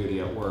double duty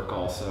at work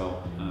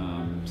also.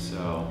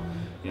 So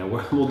yeah,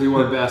 we'll do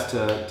our best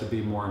to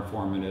be more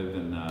informative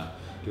and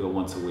do it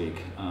once a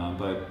week.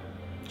 But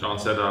John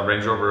said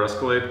Range Rover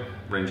Escalade.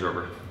 Range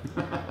Rover.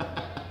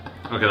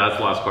 Okay, that's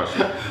the last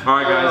question. All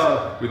right,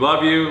 guys, we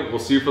love you. We'll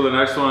see you for the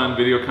next one.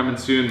 Video coming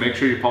soon. Make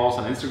sure you follow us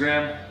on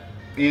Instagram.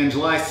 And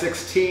July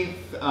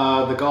 16th,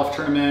 the golf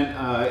tournament,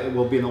 it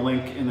will be in the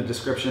link in the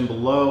description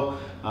below.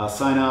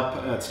 Sign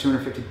up. It's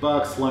 250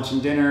 bucks. Lunch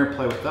and dinner.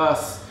 Play with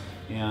us.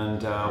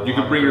 And you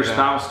can bring your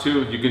spouse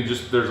too. You can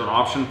just, there's an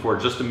option for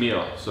just a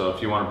meal. So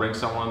if you want to bring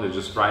someone to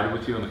just ride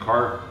with you in the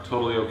cart,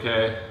 totally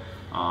okay.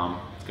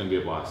 It's gonna be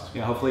a blast.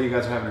 Yeah, hopefully you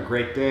guys are having a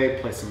great day.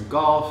 Play some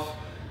golf,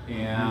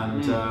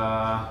 and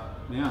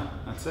yeah,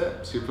 that's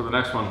it. See you for the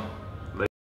next one.